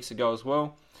couple of weeks ago as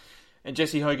well. And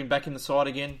Jesse Hogan back in the side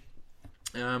again,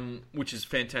 which is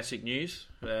fantastic news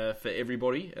for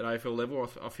everybody at AFL level,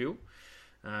 I feel.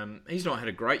 He's not had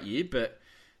a great year, but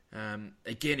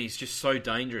again, he's just so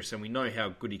dangerous, and we know how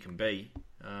good he can be.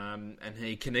 And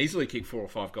he can easily kick 4 or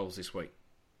 5 goals this week.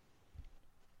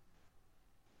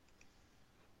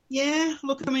 Yeah,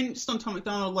 look, I mean, just on Tom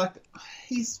McDonald,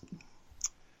 he's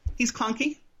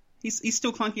clunky. He's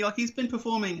still clunky. He's been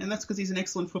performing, and that's because he's an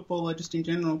excellent footballer just in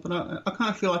general. But I kind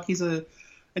of feel like he's a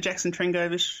Jackson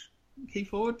Trengove-ish key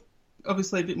forward.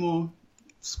 Obviously, a bit more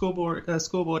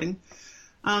scoreboarding.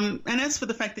 And as for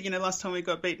the fact that, last time we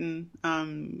got beaten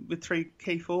with 3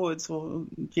 key forwards, or,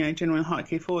 genuine high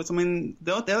key forwards, I mean,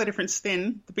 the other difference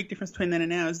then, the big difference between then and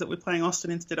now, is that we're playing Austin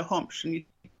instead of Homsch, and you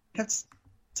have to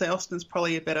say Austin's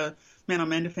probably a better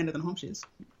man-on-man defender than Homsch is.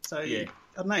 So, yeah.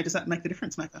 I don't know, does that make the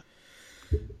difference, Macca?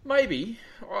 Maybe.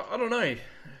 I don't know.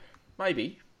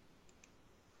 Maybe.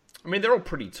 I mean, they're all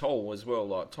pretty tall as well.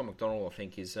 Like, Tom McDonald, I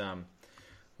think, is,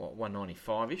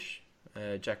 195-ish.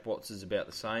 Jack Watts is about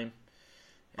the same.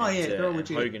 And, they're all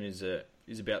legit. Hogan is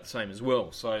about the same as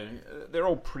well. So, they're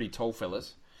all pretty tall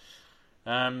fellas.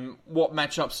 What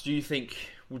matchups do you think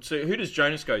would suit? Who does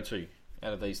Jonas go to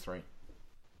out of these 3?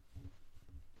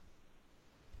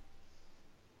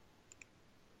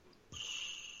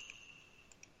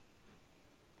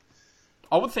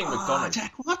 I would think McDonald.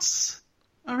 Jack Watts.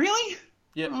 Oh, really?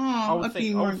 Yeah, Oh, I would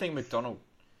think McDonald.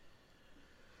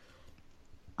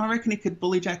 I reckon he could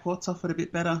bully Jack Watts off it a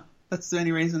bit better. That's the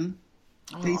only reason.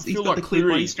 He's feel got like the clear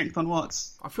Cleary- body strength on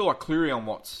Watts. I feel like Cleary on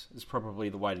Watts is probably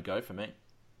the way to go for me.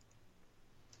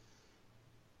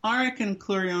 I reckon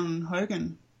Cleary on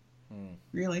Hogan.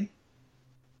 Really.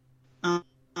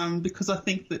 Because I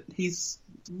think that he's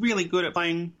really good at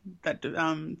playing that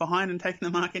behind and taking the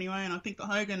mark anyway. And I think that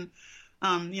Hogan,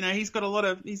 he's got a lot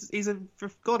of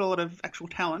got a lot of actual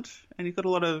talent and he's got a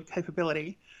lot of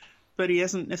capability, but he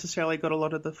hasn't necessarily got a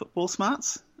lot of the football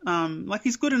smarts.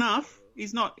 He's good enough.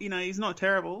 He's not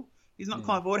terrible. He's not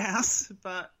Clive Wardhouse,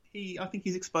 but I think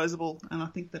he's exposable, and I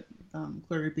think that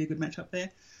Cleary would be a good matchup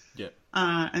there. Yeah.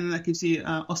 And that gives you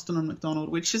Austin and McDonald,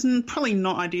 which is probably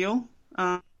not ideal.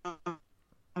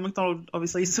 McDonald,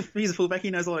 obviously, he's a fullback.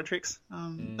 He knows a lot of tricks.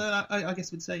 But I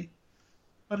guess we'd see.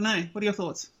 I don't know. What are your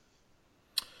thoughts?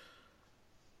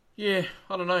 Yeah,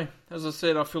 I don't know. As I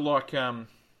said, I feel like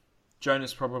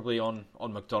Jonas probably on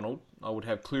McDonald. I would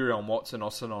have Cleary on Watts and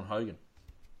Austin on Hogan.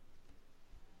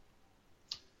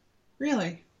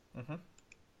 Really? Mm-hmm.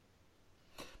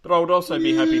 But I would also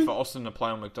be happy for Austin to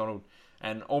play on McDonald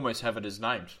and almost have it as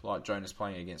named, like Jonas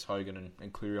playing against Hogan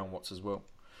and Cleary on Watts as well.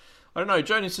 I don't know.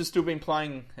 Jonas has still been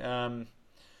playing. I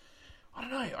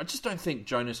don't know. I just don't think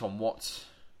Jonas on Watts.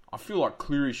 I feel like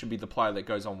Cleary should be the player that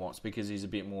goes on Watts because he's a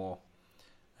bit more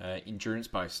endurance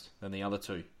based than the other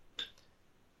two.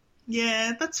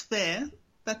 Yeah, that's fair.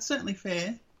 That's certainly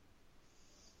fair.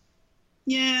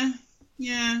 Yeah.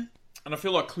 And I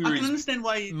feel like I can Cleary's understand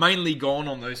why you... mainly gone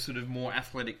on those sort of more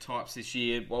athletic types this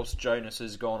year, whilst Jonas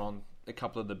has gone on a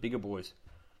couple of the bigger boys.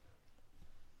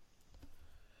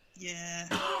 Yeah,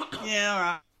 all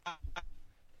right.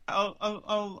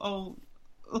 I'll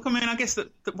look. I mean, I guess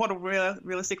that what will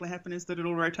realistically happen is that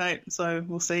it'll rotate. So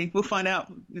we'll see. We'll find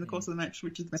out in the course of the match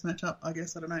which is the best matchup. I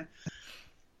guess I don't know.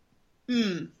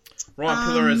 Ryan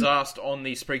Pillar has asked on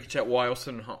the Spreaker Chat why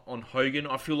Austin on Hogan.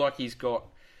 I feel like he's got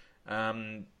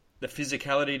the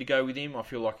physicality to go with him. I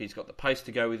feel like he's got the pace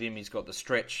to go with him. He's got the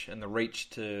stretch and the reach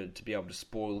to be able to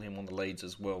spoil him on the leads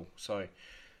as well. So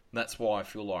that's why I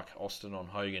feel like Austin on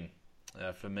Hogan,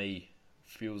 for me,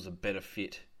 feels a better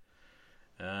fit.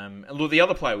 And look, the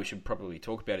other player we should probably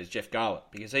talk about is Jeff Garlett,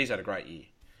 because he's had a great year.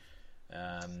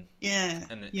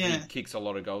 He kicks a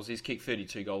lot of goals. He's kicked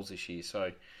 32 goals this year,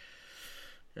 so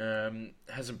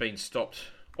hasn't been stopped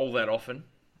all that often.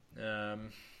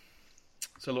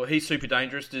 So look, he's super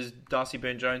dangerous. Does Darcy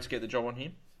Byrne-Jones get the job on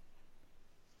him?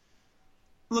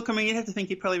 Look, I mean, you'd have to think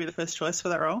he'd probably be the first choice for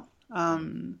that role.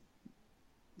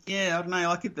 Yeah, I don't know.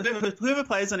 Like whoever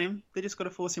plays on him, they just got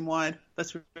to force him wide.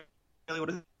 That's really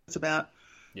what it's about.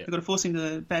 Yep. They've got to force him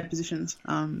to bad positions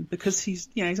because he's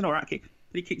an alright kick,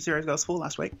 but he kicked 0 goals 4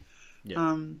 last week. Yep.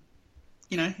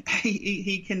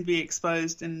 He can be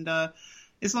exposed, and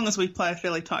as long as we play a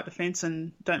fairly tight defence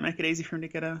and don't make it easy for him to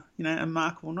get a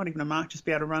mark, or not even a mark, just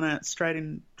be able to run out straight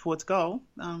in towards goal,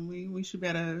 we should be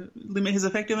able to limit his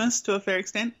effectiveness to a fair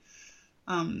extent.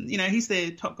 He's their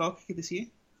top goal kicker this year.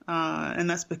 And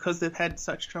that's because they've had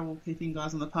such trouble keeping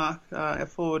guys on the park. Our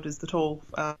forward is the tall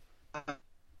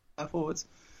forwards,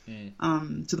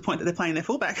 to the point that they're playing their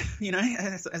fullback,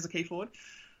 as a key forward.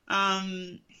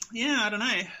 I don't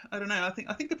know. I think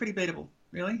they're pretty beatable,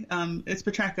 really. It's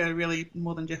Petraka really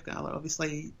more than Jeff Garlett,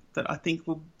 obviously, that I think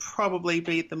will probably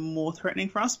be the more threatening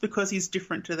for us because he's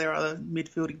different to their other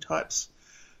midfielding types,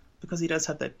 because he does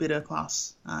have that bitter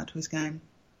class to his game.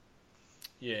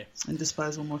 Yeah. And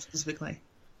disposal more specifically.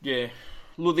 Yeah.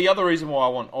 Look, the other reason why I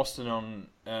want Austin on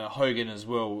Hogan as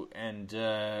well, and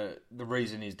the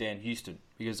reason is Dan Houston,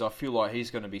 because I feel like he's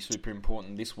going to be super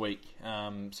important this week,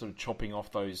 sort of chopping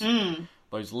off those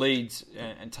leads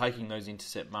and taking those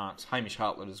intercept marks. Hamish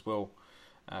Hartlett as well,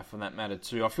 for that matter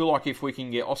too. I feel like if we can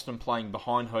get Austin playing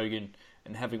behind Hogan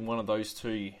and having one of those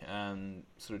two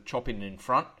sort of chopping in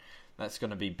front, that's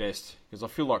going to be best, because I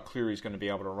feel like Cleary's going to be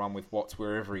able to run with Watts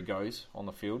wherever he goes on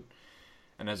the field.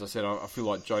 And as I said, I feel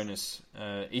like Jonas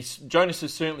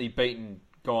has certainly beaten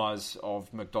guys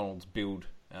of McDonald's build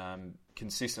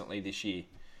consistently this year,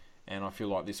 and I feel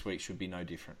like this week should be no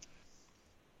different.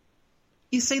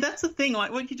 You see, that's the thing.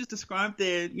 Like what you just described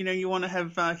there, you want to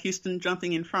have Houston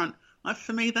jumping in front. Like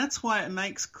for me, that's why it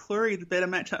makes Cleary the better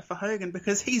matchup for Hogan,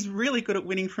 because he's really good at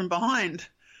winning from behind.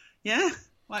 Yeah,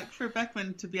 like for a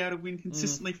backman to be able to win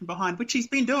consistently from behind, which he's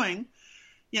been doing.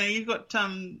 You've got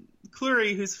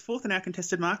Cleary, who's fourth in our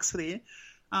contested marks for the year,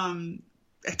 behind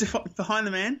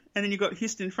the man, and then you've got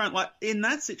Houston in front. Like in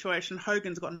that situation,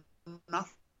 Hogan's got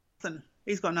nothing.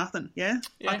 He's got nothing. Yeah?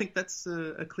 I think that's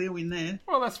a clear win there.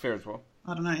 Well, that's fair as well.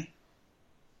 I don't know.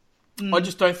 I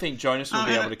just don't think Jonas will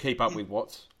be able and to keep up with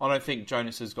Watts. I don't think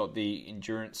Jonas has got the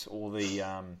endurance or the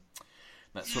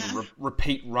that sort of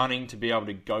repeat running to be able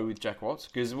to go with Jack Watts,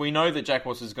 because we know that Jack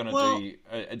Watts is going to do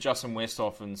a Justin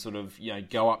Westhoff and sort of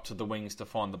go up to the wings to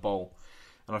find the ball.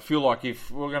 And I feel like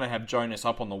if we're going to have Jonas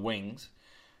up on the wings,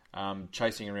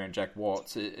 chasing around Jack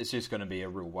Watts, it's just going to be a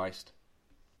real waste.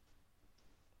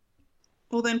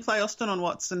 Well, then play Austin on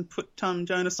Watts and put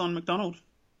Jonas on McDonald.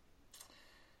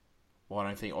 Well, I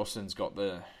don't think Austin's got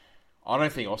the... I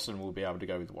don't think Austin will be able to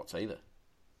go with Watts either.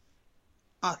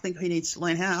 I think he needs to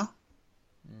learn how.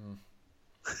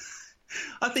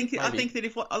 I think that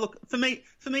if look for me,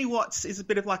 Watts is a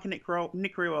bit of like a Nick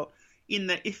Riewoldt, in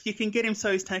that if you can get him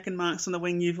so he's taking marks on the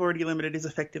wing, you've already limited his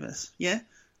effectiveness. Yeah.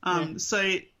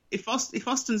 So if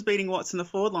Austin's beating Watts in the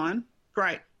forward line,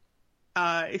 great.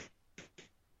 If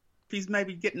he's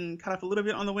maybe getting cut up a little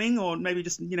bit on the wing, or maybe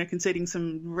just conceding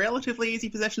some relatively easy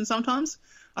possessions sometimes,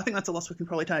 I think that's a loss we can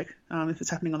probably take if it's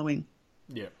happening on the wing.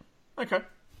 Yeah. Okay.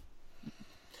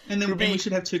 And then we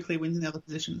should have 2 clear wins in the other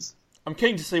positions. I'm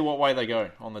keen to see what way they go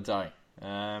on the day.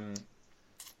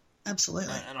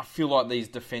 Absolutely. And I feel like these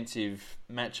defensive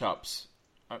matchups,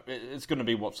 it's going to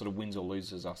be what sort of wins or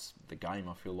loses us the game,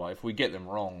 I feel like. If we get them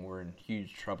wrong, we're in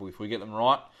huge trouble. If we get them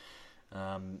right,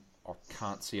 I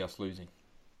can't see us losing.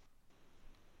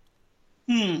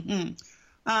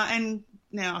 And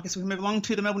now I guess we can move along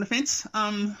to the Melbourne defence.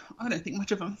 I don't think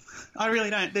much of them. I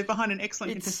really don't. They're behind an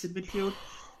excellent contested midfield.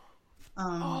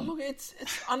 Look,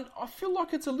 I feel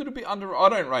like it's a little bit under. I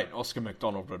don't rate Oscar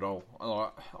McDonald at all.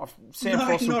 Sam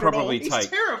Frost will probably take. He's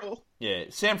terrible. Yeah,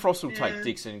 Sam Frost will take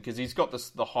Dixon because he's got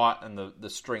the height and the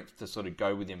strength to sort of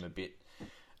go with him a bit.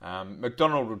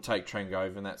 McDonald will take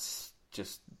Trengove, and that's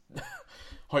just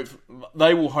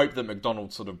they will hope that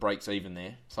McDonald sort of breaks even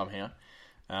there somehow.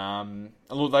 And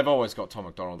look, they've always got Tom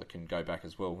McDonald that can go back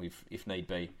as well if need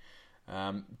be.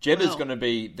 Jeddah's going to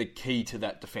be the key to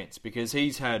that defence because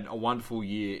he's had a wonderful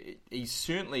year. He's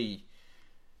certainly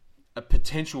a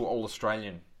potential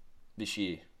All-Australian this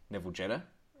year, Neville Jedah.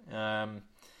 And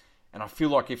I feel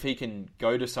like if he can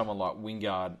go to someone like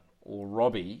Wingard or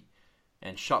Robbie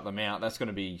and shut them out, that's going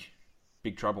to be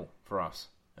big trouble for us.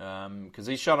 Because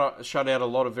he's shut out a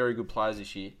lot of very good players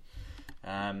this year.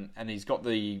 And he's got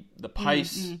the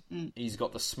pace, he's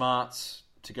got the smarts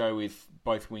to go with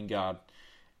both Wingard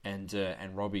and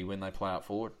Robbie when they play out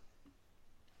forward.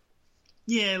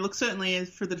 Yeah, look, certainly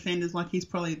for the defenders, like he's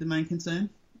probably the main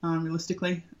concern,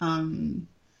 realistically. Hibberd,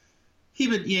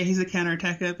 he's a counter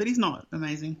attacker, but he's not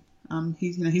amazing.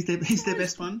 He's their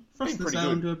best one. Frost and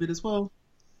Salem do a bit as well.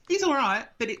 He's all right,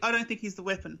 but I don't think he's the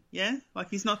weapon. Yeah,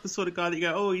 like he's not the sort of guy that you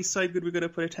go, oh, he's so good, we've got to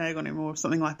put a tag on him or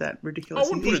something like that. Ridiculous. I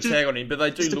wouldn't put a tag on him, but they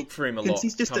do look for him a lot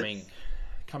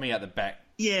coming out the back.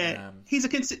 Yeah, he's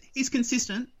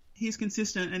consistent. He's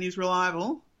consistent and he's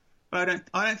reliable, but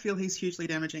I don't feel he's hugely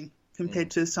damaging compared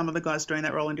to some of the guys doing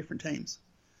that role in different teams.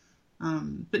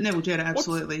 But Neville Jedah,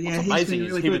 absolutely. What's amazing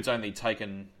is Hibberd's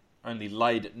only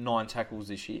laid 9 tackles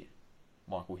this year,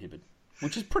 Michael Hibberd,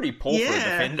 which is pretty poor for a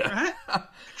defender. Right?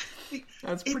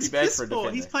 That's pretty bad for a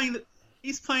defender.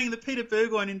 He's playing the Peter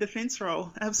Burgoyne in defence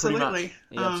role. Absolutely.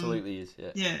 He absolutely is.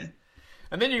 Yeah.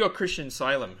 And then you got Christian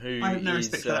Salem, who I have no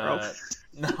respect for that role.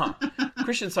 No,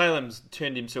 Christian Salem's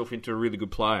turned himself into a really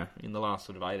good player in the last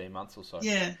sort of 18 months or so.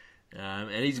 Yeah. And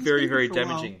he's very, very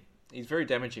damaging. He's very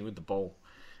damaging with the ball.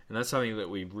 And that's something that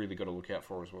we've really got to look out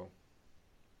for as well.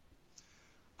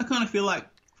 I kind of feel like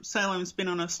Salem's been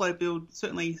on a slow build,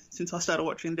 certainly since I started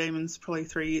watching Demons probably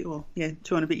 2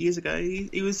 and a bit years ago.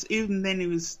 He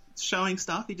was showing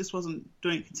stuff. He just wasn't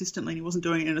doing it consistently, and he wasn't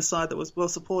doing it in a side that was well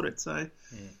supported. So...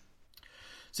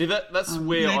 See, that's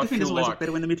where I feel always like... look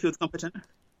better when the midfield's competent.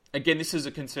 Again, this is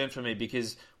a concern for me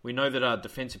because we know that our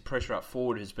defensive pressure up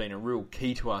forward has been a real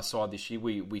key to our side this year.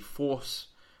 We force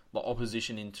the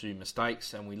opposition into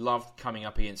mistakes and we love coming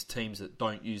up against teams that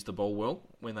don't use the ball well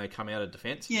when they come out of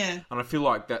defence. Yeah. And I feel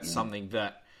like that's something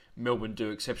that Melbourne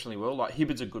do exceptionally well. Like,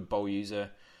 Hibberd's a good ball user.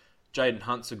 Jaden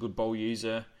Hunt's a good ball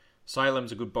user.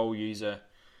 Salem's a good ball user.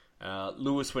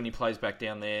 Lewis, when he plays back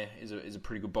down there, is a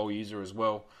pretty good ball user as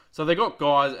well. So they've got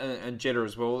guys, and Jedah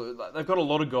as well, they've got a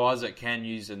lot of guys that can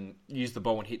use the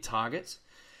ball and hit targets.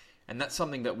 And that's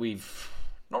something that we've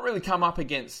not really come up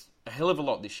against a hell of a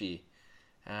lot this year.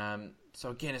 So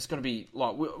again, it's going to be,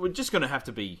 like, we're just going to have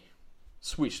to be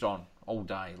switched on all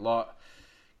day. Like,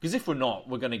 because if we're not,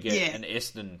 we're going to get an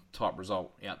Essendon type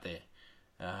result out there.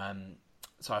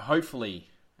 So hopefully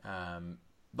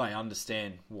they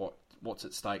understand what's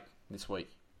at stake this week.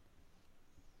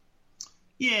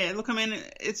 Yeah, look, I mean,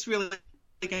 it's really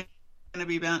going to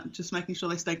be about just making sure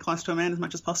they stay close to a man as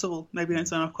much as possible. Maybe don't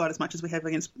sign off quite as much as we have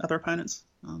against other opponents.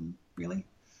 really.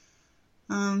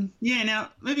 Yeah, now,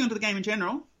 moving on to the game in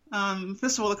general.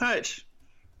 First of all, the coach.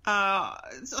 I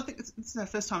think it's our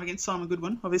first time against Simon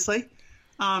Goodwin, obviously.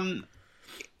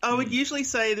 I would usually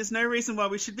say there's no reason why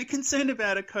we should be concerned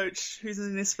about a coach who's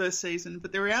in this first season,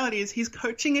 but the reality is he's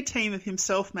coaching a team of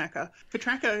himself, Macca.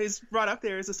 Petracca is right up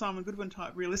there as a Simon Goodwin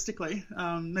type, realistically.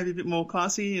 Maybe a bit more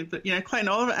classy, but, Clayton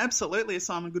Oliver, absolutely a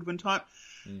Simon Goodwin type.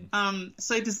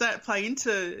 So does that play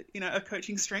into, a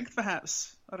coaching strength,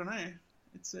 perhaps? I don't know.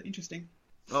 It's interesting.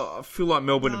 Oh, I feel like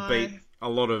Melbourne have beat a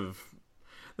lot of...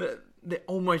 They're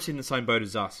almost in the same boat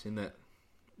as us, in that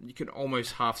you can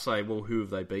almost half say, well, who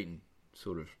have they beaten?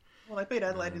 Sort of. Well, they beat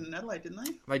Adelaide in Adelaide, didn't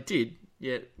they? They did,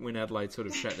 yet when Adelaide sort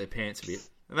of shat their pants a bit.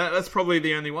 And that's probably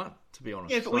the only one, to be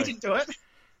honest. Yeah, but we didn't do it.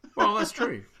 Well, that's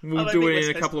true. We'll do it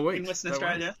in a couple of weeks. In Western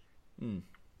Australia.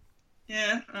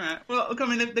 Yeah, all right. Well, look, I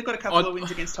mean, they've got a couple of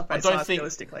wins against top 8 sides,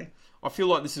 realistically. I feel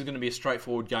like this is going to be a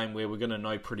straightforward game where we're going to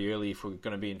know pretty early if we're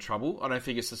going to be in trouble. I don't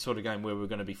think it's the sort of game where we're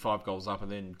going to be 5 goals up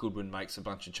and then Goodwin makes a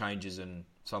bunch of changes and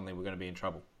suddenly we're going to be in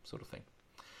trouble, sort of thing.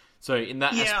 So in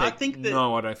that aspect,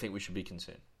 I don't think we should be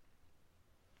concerned.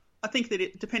 I think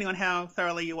that depending on how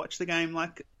thoroughly you watch the game,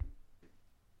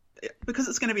 because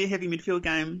it's going to be a heavy midfield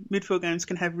games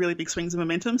can have really big swings of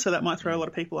momentum, so that might throw a lot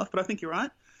of people off. But I think you're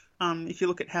right. If you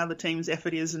look at how the team's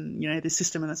effort is and, the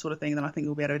system and that sort of thing, then I think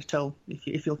you'll be able to tell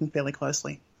if you're looking fairly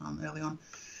closely early on.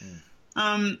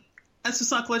 As for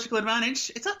psychological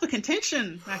advantage, it's up for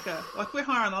contention, Macca. We're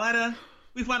higher on the ladder.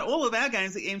 We've won all of our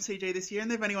games at the MCG this year,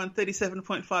 and they've only won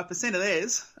 37.5% of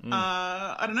theirs.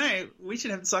 I don't know. We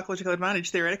should have the psychological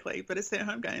advantage, theoretically, but it's their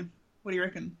home game. What do you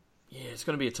reckon? Yeah, it's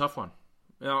going to be a tough one.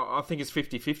 Now, I think it's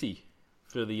 50-50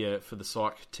 for the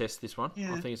psych test, this one.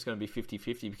 Yeah. I think it's going to be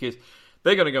 50-50 because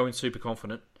they're going to go in super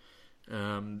confident.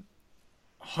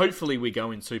 Hopefully we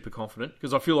go in super confident,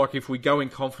 because I feel like if we go in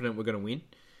confident, we're going to win.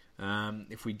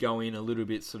 If we go in a little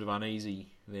bit sort of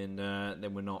uneasy, then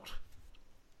we're not.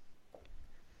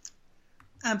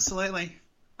 Absolutely.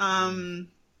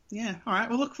 Yeah, all right.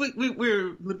 Well, look, we're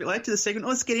a little bit late to the segment.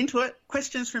 Let's get into it.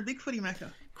 Questions from Big Footy Macca.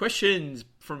 Questions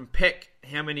from Peck.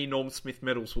 How many Norm Smith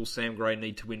medals will Sam Gray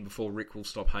need to win before Rick will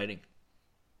stop hating?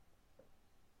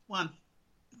 1.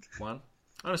 I'm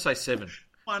going to say 7.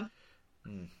 1.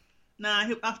 Nah,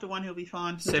 after 1 he'll be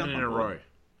fine. 7 in a row.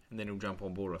 And then he'll jump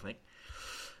on board, I think.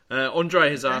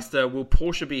 Andre has asked, will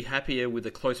Porsche be happier with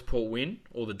a close Port win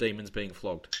or the Demons being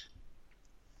flogged?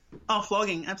 Oh,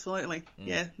 flogging, absolutely.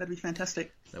 Yeah, that'd be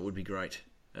fantastic. That would be great.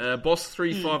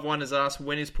 Boss351 has asked,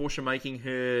 when is Porsche making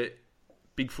her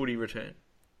Big Footy return?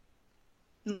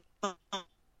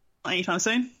 Anytime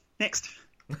soon. Next.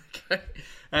 Okay.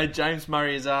 James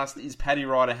Murray has asked, is Paddy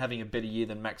Ryder having a better year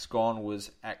than Max Gawn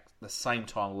was at the same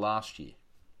time last year?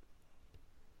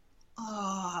 I'm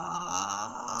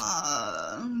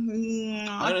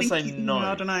going to say no.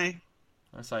 I don't know.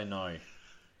 I say no.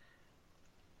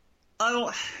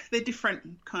 Oh, they're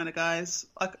different kind of guys.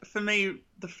 For me,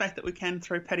 the fact that we can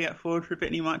throw Paddy out forward for a bit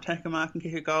and he might take a mark and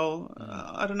kick a goal,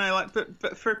 I don't know.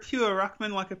 But for a pure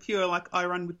ruckman, I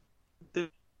run with the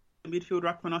midfield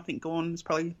ruckman, I think Gawn is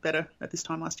probably better at this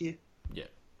time last year. Yeah,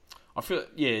 I feel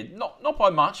not by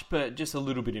much, but just a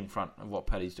little bit in front of what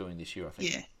Paddy's doing this year, I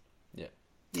think.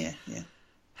 Yeah.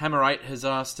 Hammer 8 has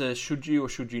asked, should you or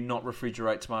should you not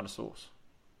refrigerate tomato sauce?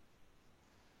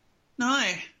 No.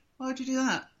 Why would you do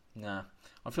that? Nah,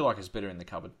 I feel like it's better in the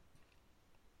cupboard.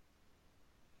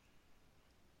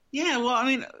 Yeah, well, I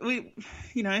mean,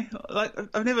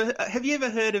 have you ever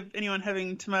heard of anyone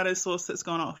having tomato sauce that's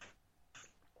gone off?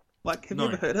 Have you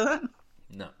ever heard of that?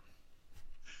 No.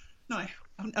 No,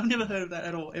 I've never heard of that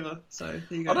at all, ever. So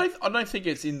there you go. I don't think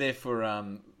it's in there for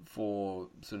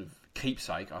sort of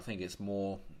keepsake. I think it's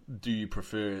more, do you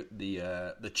prefer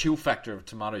the chill factor of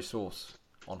tomato sauce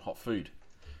on hot food?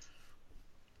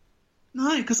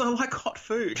 No, because I like hot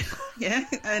food. Yeah,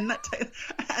 and that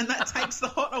takes the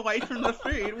hot away from the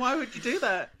food. Why would you do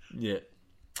that? Yeah,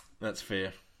 that's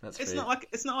fair. It's not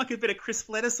like a bit of crisp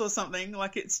lettuce or something.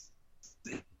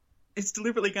 It's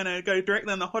deliberately going to go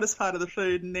directly on the hottest part of the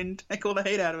food and then take all the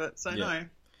heat out of it. So no.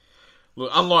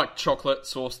 Look, unlike chocolate,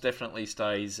 sauce definitely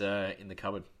stays in the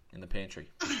cupboard, in the pantry,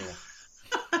 for sure.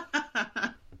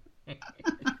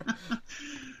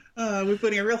 We're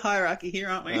putting a real hierarchy here,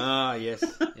 aren't we? Yes.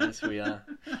 Yes, we are.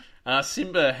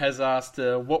 Simba has asked,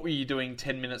 what were you doing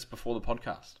 10 minutes before the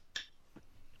podcast?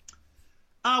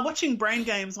 Watching Brain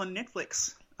Games on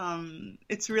Netflix.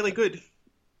 It's really good.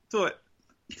 Do it.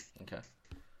 Okay.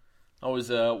 I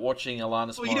was watching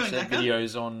Alanis Morissette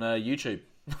videos on YouTube.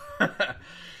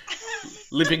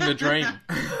 Living the dream.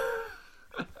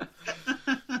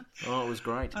 Oh, it was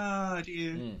great. Oh,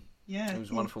 dear. Yeah, It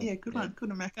was wonderful. Yeah, good one,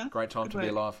 Macca. Great time Good to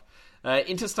be work. alive.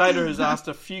 Interstater has asked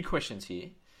a few questions here.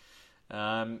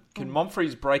 Can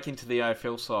Montfrees break into the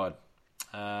AFL side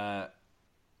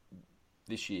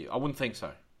this year? I wouldn't think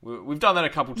so. We've done that a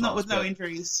couple times. Not with no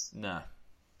injuries. No.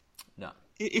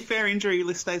 If our injury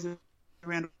list stays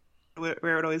around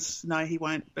where it is, no, he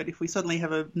won't. But if we suddenly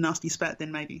have a nasty spat,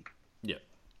 then maybe. Yeah.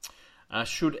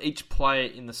 Should each player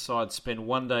in the side spend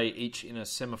one day each in a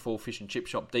semaphore fish and chip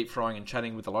shop, deep frying and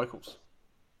chatting with the locals?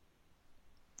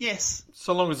 Yes.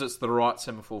 So long as it's the right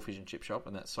semaphore fish and chip shop,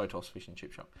 and that's Sotos Fish and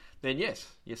Chip Shop, then yes,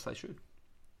 they should.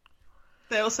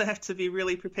 They also have to be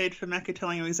really prepared for Macca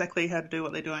telling you exactly how to do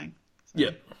what they're doing.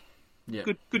 Yeah.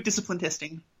 Good discipline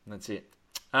testing. That's it.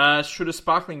 Should a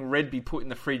sparkling red be put in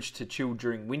the fridge to chill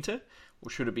during winter, or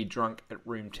should it be drunk at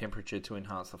room temperature to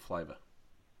enhance the flavour?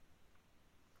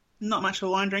 Not much of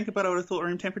a wine drinker, but I would have thought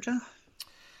room temperature.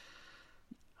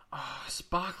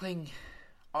 Sparkling,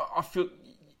 I feel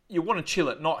you want to chill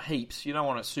it, not heaps. You don't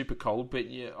want it super cold, but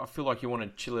yeah, I feel like you want to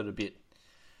chill it a bit.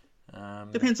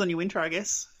 Depends on your winter, I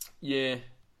guess. Yeah.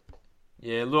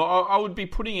 Look, I would be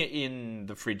putting it in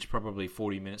the fridge probably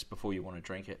 40 minutes before you want to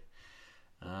drink it.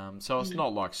 So it's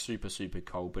not like super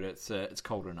cold, but it's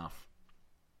cold enough.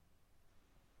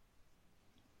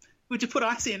 Would you put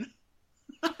ice in?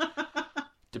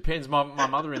 Depends. My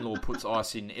mother-in-law puts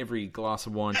ice in every glass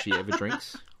of wine she ever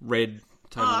drinks. Red,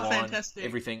 table wine, fantastic.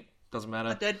 everything. Doesn't matter.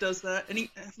 My dad does that, and he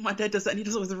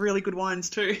does it with really good wines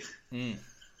too.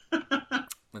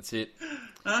 That's it.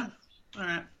 All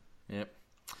right. Yep.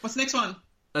 What's the next one?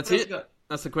 That's What else it. you got?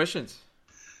 That's the questions.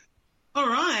 All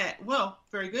right. Well,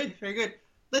 very good.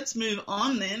 Let's move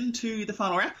on then to the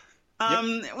final wrap.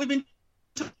 We've been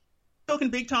talking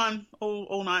big time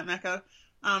all night, Macca.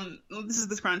 This is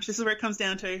the crunch. This is where it comes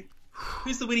down to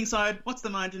who's the winning side, what's the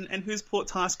margin, and who's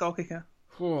Port's highest goal kicker.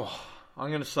 I'm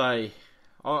going to say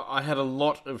I had a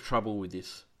lot of trouble with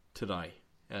this today.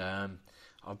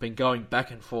 I've been going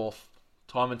back and forth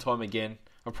time and time again.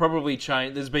 I've probably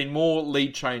changed. There's been more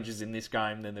lead changes in this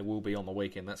game than there will be on the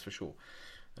weekend, that's for sure.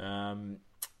 And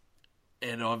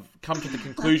I've come to the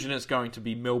conclusion it's going to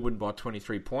be Melbourne by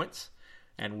 23 points,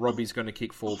 and Robbie's going to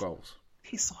kick 4 goals.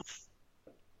 Piss off.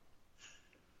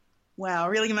 Wow,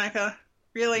 really, Macca?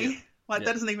 Really? Yeah. That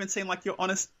doesn't even seem like your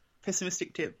honest,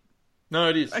 pessimistic tip. No,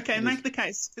 it is. Okay, make the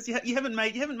case, because you haven't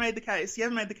made the case. You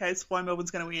haven't made the case why Melbourne's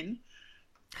going to win.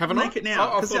 Haven't I? Make it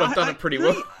now. I thought I've done it pretty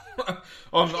well.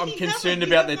 I'm concerned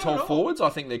about their tall at all. forwards. I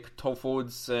think their tall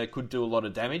forwards could do a lot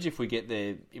of damage if we get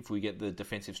the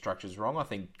defensive structures wrong. I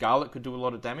think Garlick could do a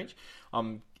lot of damage.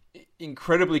 I'm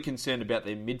incredibly concerned about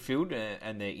their midfield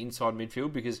and their inside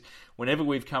midfield, because whenever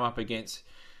we've come up against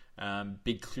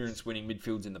big clearance winning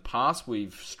midfields in the past,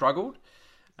 we've struggled.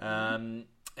 And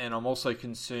I'm also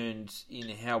concerned in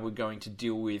how we're going to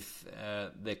deal with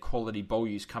their quality ball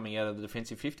use coming out of the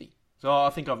defensive 50. So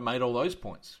I think I've made all those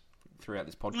points throughout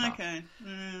this podcast. Okay.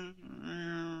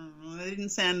 They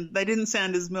didn't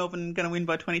sound as Melbourne going to win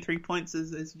by 23 points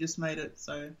as you just made it.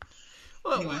 So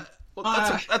anyway.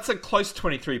 That's a close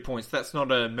 23 points. That's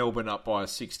not a Melbourne up by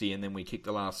 60 and then we kick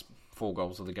the last 4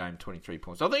 goals of the game, 23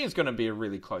 points. I think it's going to be a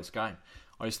really close game.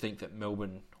 I just think that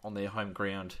Melbourne on their home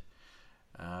ground,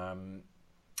 and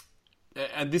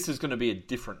this is going to be a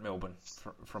different Melbourne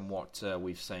from what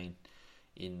we've seen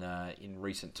in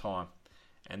recent time.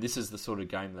 And this is the sort of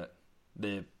game that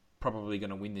they're probably going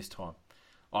to win this time.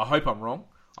 I hope I'm wrong.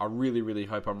 I really, really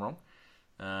hope I'm wrong.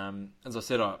 As I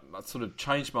said, I sort of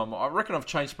changed my mind. I reckon I've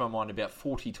changed my mind about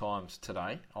 40 times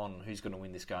today on who's going to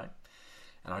win this game.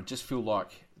 And I just feel like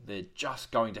they're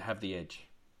just going to have the edge.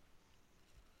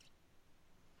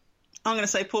 I'm going to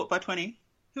say Port by 20.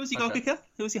 Who was your goal kicker?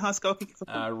 Who was your highest goal kicker for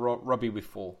Port? Robbie with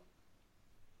 4.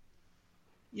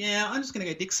 Yeah, I'm just going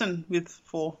to go Dixon with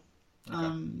 4.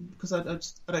 Because I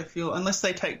don't feel, unless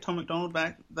they take Tom McDonald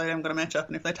back, they haven't got a match up.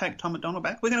 And if they take Tom McDonald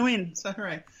back, we're going to win. So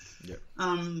hooray. Yep.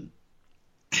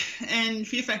 And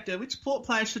fear factor, which Port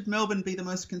player should Melbourne be the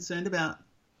most concerned about?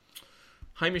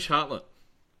 Hamish Hartlett.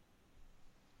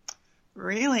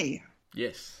 Really?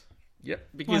 Yes. Yep.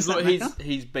 Because look,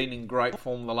 he's been in great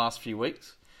form the last few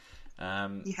weeks.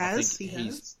 He has.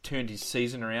 He's turned his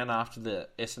season around after the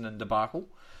Essendon debacle.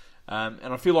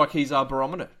 And I feel like he's our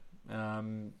barometer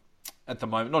at the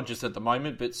moment. Not just at the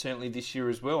moment, but certainly this year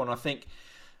as well. And I think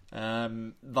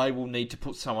they will need to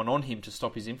put someone on him to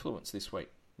stop his influence this week.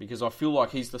 Because I feel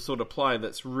like he's the sort of player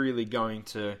that's really going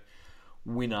to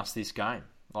win us this game.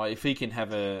 Like if he can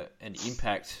have an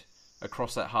impact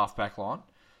across that half-back line,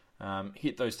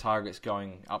 hit those targets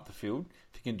going up the field,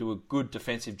 if he can do a good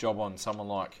defensive job on someone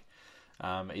like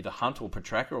either Hunt or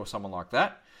Petraka or someone like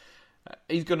that,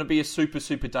 he's going to be a super,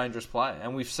 super dangerous player.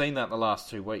 And we've seen that in the last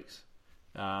 2 weeks.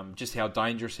 Just how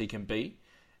dangerous he can be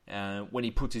when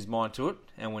he puts his mind to it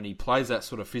and when he plays that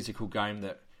sort of physical game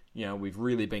that we've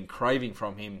really been craving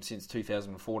from him since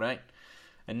 2014.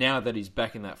 And now that he's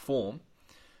back in that form,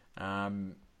 I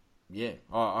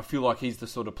feel like he's the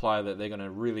sort of player that they're going to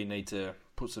really need to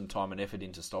put some time and effort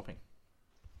into stopping.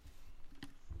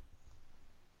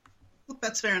 Look,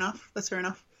 that's fair enough.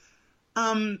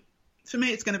 For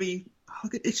me, it's going to be...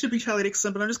 It should be Charlie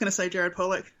Dixon, but I'm just going to say Jared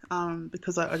Pollock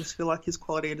because I just feel like his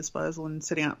quality of disposal and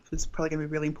setting up is probably going to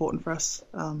be really important for us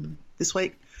this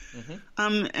week. Mm-hmm.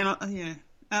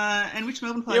 And which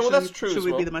Melbourne player should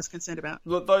we be the most concerned about?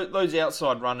 Look, those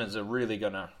outside runners are really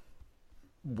going to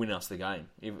win us the game.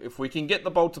 If we can get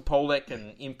the ball to Pollock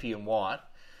and Impey and White,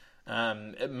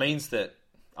 it means that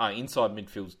our inside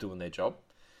midfield's doing their job.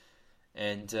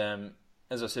 And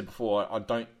as I said before,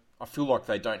 I feel like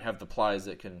they don't have the players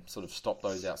that can sort of stop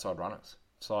those outside runners.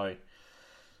 So,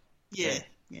 yeah.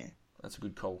 That's a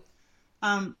good call.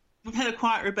 We've had a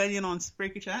quiet rebellion on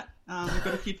Spreaker Chat. We've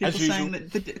got a few people saying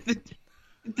that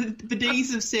the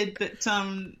D's have said that...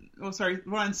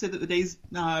 Ryan said that the D's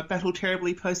battled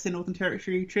terribly post their Northern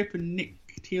Territory trip, and Nick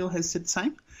Teal has said the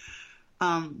same.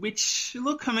 Which,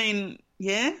 look, I mean,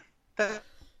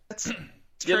 that's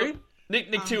true.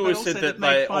 Nick Teal has said that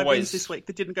they always... this week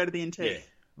that didn't go to the NT. Yeah.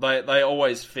 They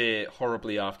always fare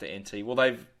horribly after NT. Well,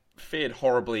 they've fared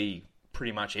horribly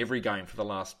pretty much every game for the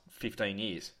last 15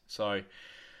 years. So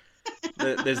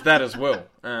there's that as well.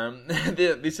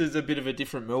 This is a bit of a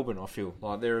different Melbourne, I feel.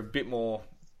 Like they're a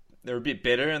bit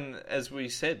better, and as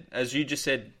you just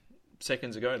said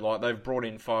seconds ago, like they've brought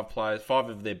in 5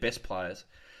 of their best players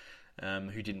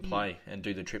who didn't play and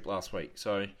do the trip last week.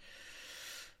 So...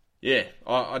 yeah,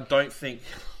 I don't think...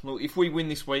 Look, if we win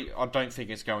this week, I don't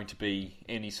think it's going to be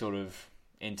any sort of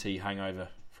NT hangover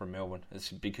from Melbourne. It's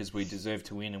because we deserve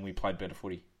to win and we played better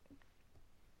footy.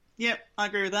 Yep, I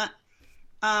agree with that.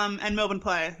 And Melbourne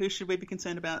player, who should we be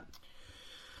concerned about?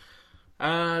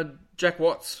 Jack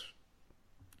Watts.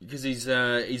 Because he's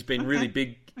been really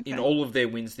big in all of their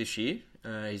wins this year.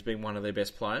 He's been one of their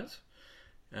best players.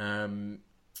 And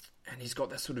he's got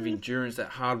that sort of endurance, that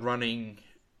hard running...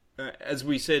 as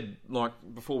we said, like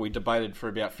before, we debated for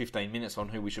about 15 minutes on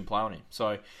who we should play on him.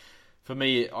 So, for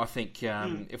me, I think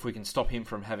if we can stop him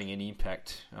from having any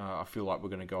impact, I feel like we're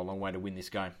going to go a long way to win this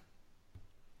game.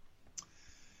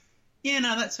 Yeah,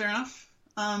 no, that's fair enough.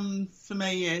 For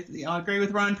me, I agree with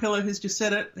Ryan Pillow, who's just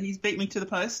said it. He's beat me to the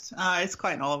post. It's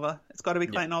Clayton Oliver. It's got to be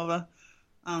Clayton Oliver.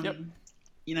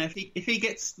 If he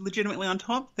gets legitimately on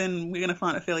top, then we're going to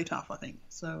find it fairly tough, I think.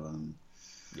 So...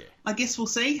 I guess we'll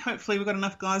see. Hopefully we've got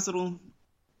enough guys that'll,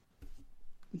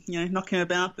 knock him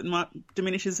about that might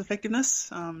diminish his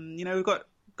effectiveness. We've got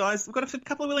a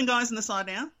couple of willing guys in the side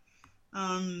now.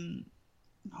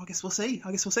 I guess we'll see. I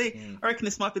reckon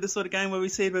this might be the sort of game where we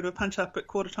see a bit of a punch up at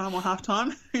quarter time or half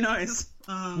time. Who knows?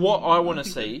 What I want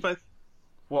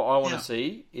to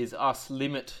see is us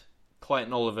limit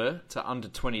Clayton Oliver to under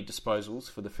 20 disposals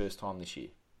for the first time this year.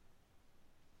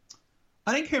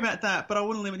 I don't care about that, but I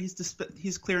want to limit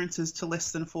his clearances to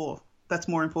less than 4. That's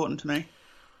more important to me.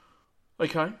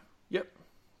 Okay. Yep.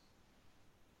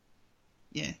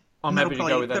 Yeah. I'm happy to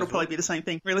go with that. That'll probably be the same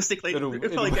thing, realistically. It'll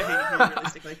probably go hand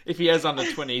realistically. If he has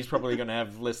under 20, he's probably going to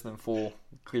have less than 4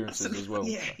 clearances as well.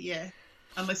 Yeah.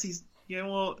 Unless he's...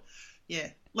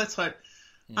 let's hope.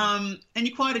 And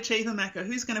your quiet achiever, Macca,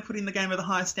 who's going to put in the game of the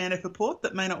highest standard for Port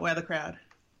that may not wow the crowd?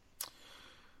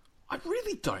 I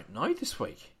really don't know this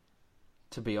week,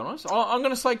 to be honest. I'm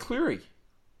going to say Cleary.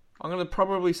 I'm going to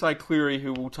probably say Cleary,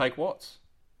 who will take Watts.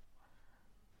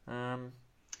 And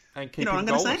keep him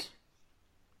goalless.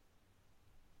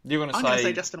 You're going to say... I'm going to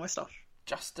say Justin Westhoff.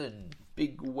 Justin,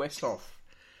 big Westhoff.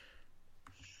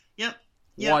 Yep.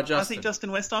 Why Justin? I think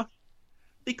Justin Westhoff.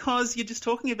 Because you're just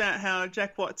talking about how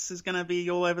Jack Watts is going to be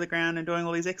all over the ground and doing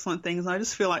all these excellent things. And I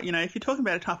just feel like, if you're talking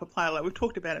about a type of player, like we've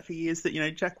talked about it for years, that,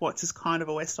 Jack Watts is kind of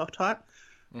a Westhoff type.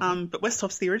 Mm-hmm. But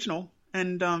Westhoff's the original.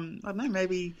 And, I don't know,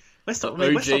 maybe Westhoff...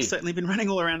 Westhoff's certainly been running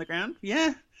all around the ground.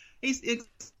 Yeah.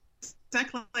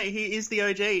 Exactly. He is the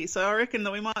OG. So I reckon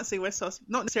that we might see Westhoff,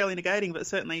 not necessarily negating, but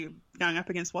certainly going up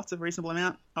against Watts a reasonable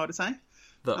amount, I would say.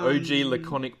 The OG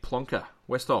laconic plonker,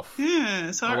 Westhoff.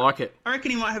 Yeah, so I like it. I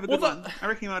reckon he might have a good one.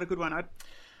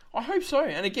 I hope so.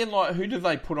 And again, who do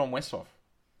they put on Westhoff?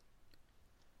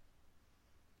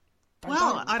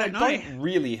 I don't know. They don't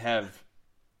really have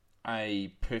a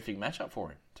perfect matchup for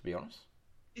him, to be honest.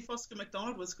 If Oscar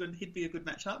McDonald was good, he'd be a good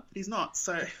matchup, but he's not,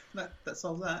 so that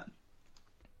solves that.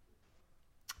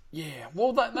 Yeah,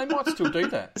 well, they might still do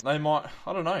that. They might,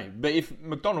 I don't know. But if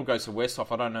McDonald goes to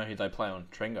Westhoff, I don't know who they play on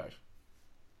Trengo.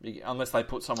 unless they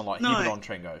put someone like No. Hibbert on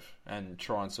Trengove and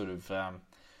try and sort of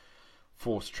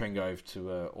force Trengove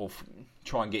to,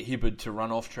 try and get Hibbert to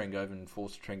run off Trengove and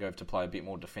force Trengove to play a bit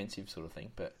more defensive sort of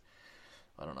thing. But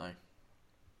I don't know.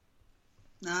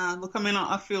 Nah, look, I mean,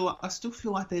 I still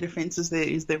feel like their defence is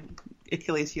their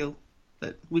Achilles heel,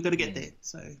 but we've got to get there.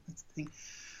 So that's the thing.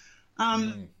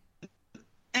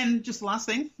 And just last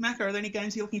thing, Macca, are there any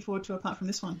games you're looking forward to apart from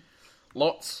this one?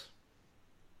 Lots.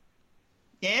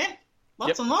 Yeah,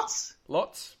 lots and lots.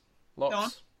 Lots. Go on,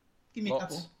 give me a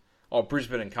couple. Oh,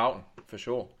 Brisbane and Carlton for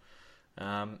sure.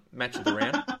 Match of the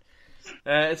round.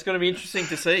 It's going to be interesting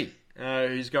to see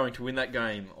who's going to win that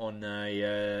game on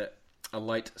a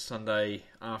late Sunday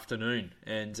afternoon,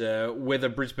 and whether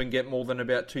Brisbane get more than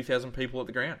about 2,000 people at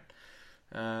the ground,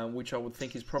 which I would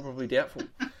think is probably doubtful.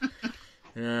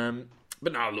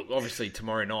 But no, look, obviously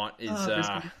tomorrow night is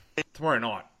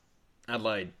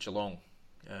Adelaide Geelong.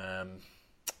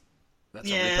 That's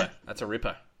a ripper. That's a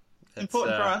ripper. That's,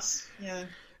 important for us. Yeah,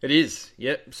 it is.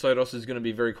 Yep, Sodos is going to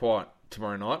be very quiet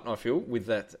tomorrow night, I feel, with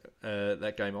that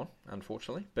game on,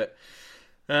 unfortunately. But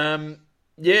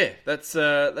that's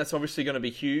obviously going to be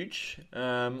huge.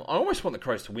 I almost want the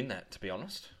Crows to win that, to be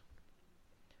honest.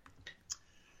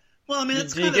 Well, I mean,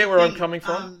 it's do you get where I'm coming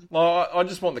from? I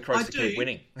just want the Crows to keep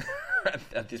winning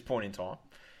at this point in time.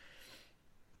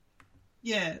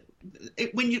 Yeah,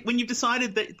 when you've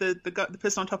decided that the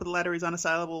person on top of the ladder is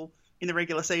unassailable in the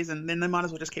regular season, then they might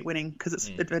as well just keep winning because it's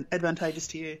advantageous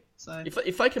to you. So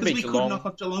if they can beat we Geelong, could knock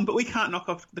off Geelong, but we can't knock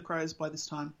off the Crows by this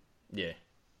time. Yeah,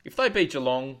 if they beat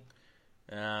Geelong,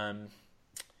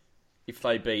 if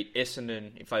they beat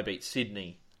Essendon, if they beat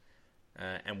Sydney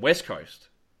and West Coast,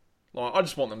 I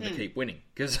just want them to keep winning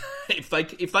because if they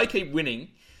keep winning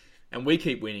and we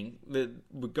keep winning,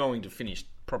 we're going to finish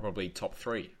probably top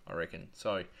 3, I reckon.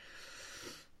 So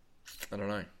I don't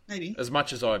know. Maybe. As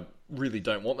much as I really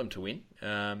don't want them to win,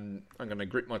 I'm going to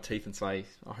grit my teeth and say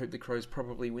I hope the Crows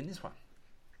probably win this one.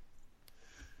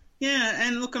 Yeah,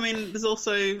 and look, I mean, there's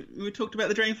also, we talked about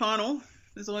the dream final.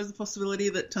 There's always the possibility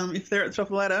that if they're at the top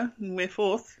of the ladder and we're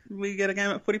 4th, we get a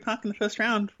game at Footy Park in the first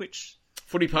round, which...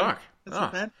 Footy Park? That's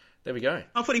not bad. There we go.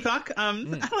 Oh, Footy Park.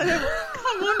 Come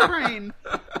on, brain.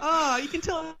 Oh, you can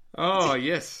tell. Oh,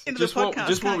 yes. Just what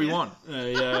we want.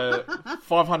 A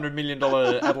 $500 million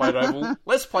Adelaide Oval.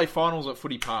 Let's play finals at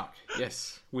Footy Park.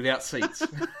 Yes, without seats.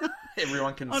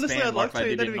 Everyone can stand like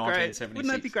they did in 1976.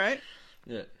 Wouldn't that be great?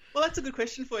 Yeah. Well, that's a good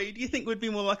question for you. Do you think we'd be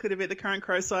more likely to beat the current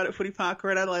Crows side at Footy Park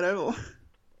or at Adelaide Oval?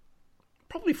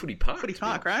 Probably Footy Park. Footy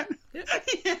Park, right? Yeah.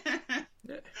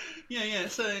 Yeah.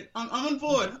 So I'm on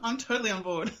board. I'm totally on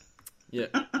board. Yeah.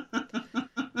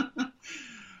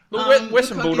 Look,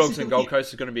 Western Bulldogs and Gold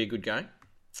Coast is going to be a good game.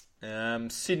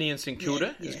 Sydney and St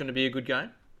Kilda is going to be a good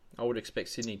game. I would expect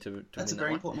Sydney to win that one. That's a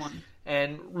very important one.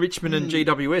 And Richmond and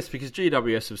GWS, because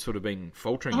GWS have sort of been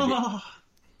faltering a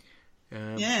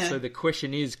bit. So the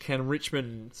question is, can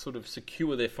Richmond sort of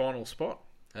secure their final spot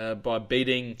by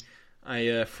beating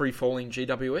a free-falling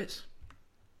GWS?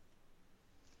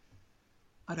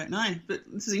 I don't know, but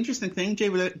this is an interesting thing.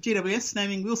 GWS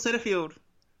naming Will Setterfield,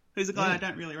 who's a guy I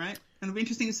don't really rate. And it'll be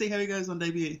interesting to see how he goes on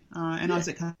debut. And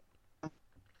Isaac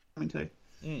coming too.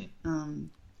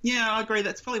 I agree.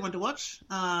 That's probably one to watch.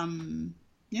 I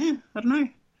don't know.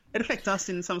 It affects us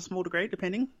in some small degree,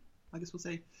 depending. I guess we'll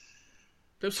see.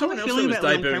 There was someone else that was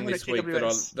debuting this week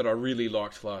that I really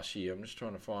liked last year. I'm just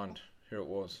trying to find who it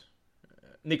was.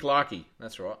 Nick Larkey,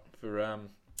 that's right, for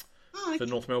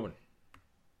North Melbourne.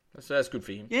 That's good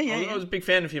for him. I was a big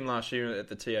fan of him last year at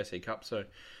the TAC Cup, so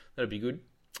that'll be good.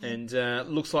 And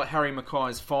looks like Harry Mackay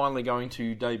is finally going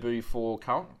to debut for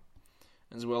Carlton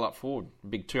as well up forward.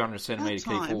 Big 200-centimetre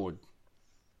key forward.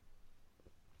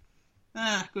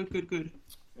 Good.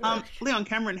 Leon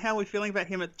Cameron, how are we feeling about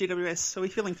him at GWS? Are we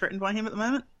feeling threatened by him at the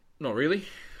moment? Not really.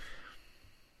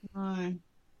 No.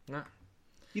 No.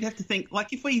 You'd have to think,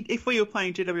 like, if we were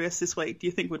playing GWS this week, do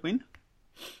you think we'd win?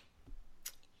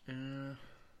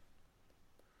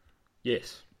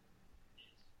 Yes.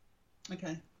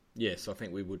 Okay. Yes, I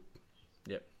think we would.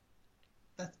 Yep.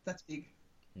 That's big.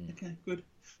 Okay, good.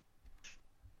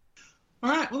 All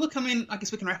right. Well, look, I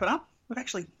guess we can wrap it up. We've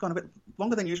actually gone a bit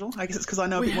longer than usual. I guess it's because I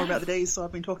know a bit more about the Ds, so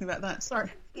I've been talking about that. Sorry.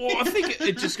 Well, I think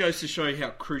it just goes to show how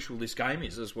crucial this game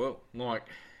is as well. Like,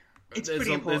 it's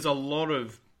pretty important. There's a lot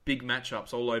of big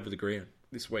matchups all over the ground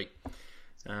this week.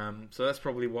 So that's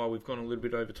probably why we've gone a little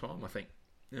bit over time, I think.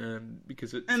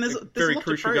 Because it's a very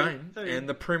crucial game, and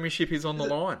the premiership is on the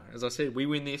line. As I said, we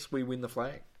win this, we win the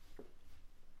flag.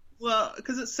 Well,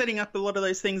 because it's setting up a lot of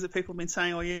those things that people have been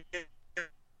saying,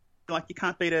 like you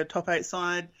can't beat a top 8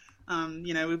 side.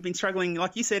 We've been struggling,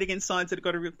 like you said, against sides that have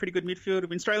got a pretty good midfield. We've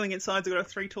been struggling against sides that have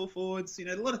got 3 tall forwards.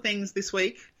 A lot of things this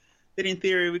week that, in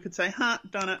theory, we could say,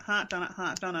 Hart done it.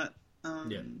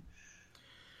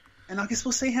 And I guess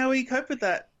we'll see how we cope with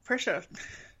that pressure.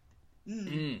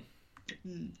 All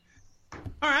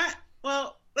right.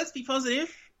 Well, let's be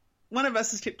positive. One of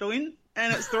us has tipped to win,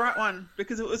 and it's the right one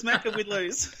because if it was Macca, we'd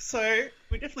lose. So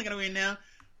we're definitely going to win now.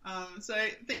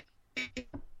 Thank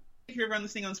you everyone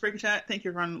listening on Spreaker Chat. Thank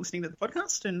you everyone listening to the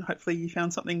podcast, and hopefully you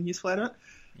found something useful out of it.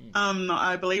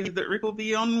 I believe that Rick will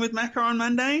be on with Macca on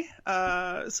Monday.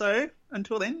 So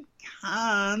until then,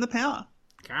 can the power.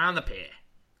 Can the pair.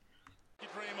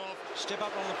 Step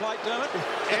up on the plate, Dermot.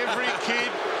 Every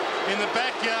kid in the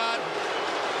backyard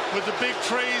with the big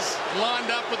trees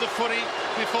lined up with the footy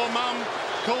before Mum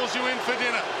calls you in for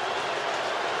dinner.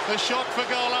 The shot for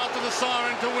goal after the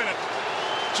siren to win it.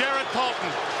 Jared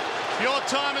Polton, your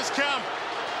time has come.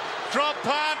 Drop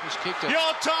punt.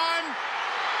 Your time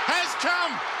has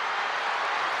come.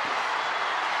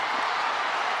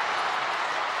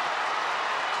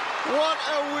 What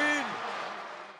a win.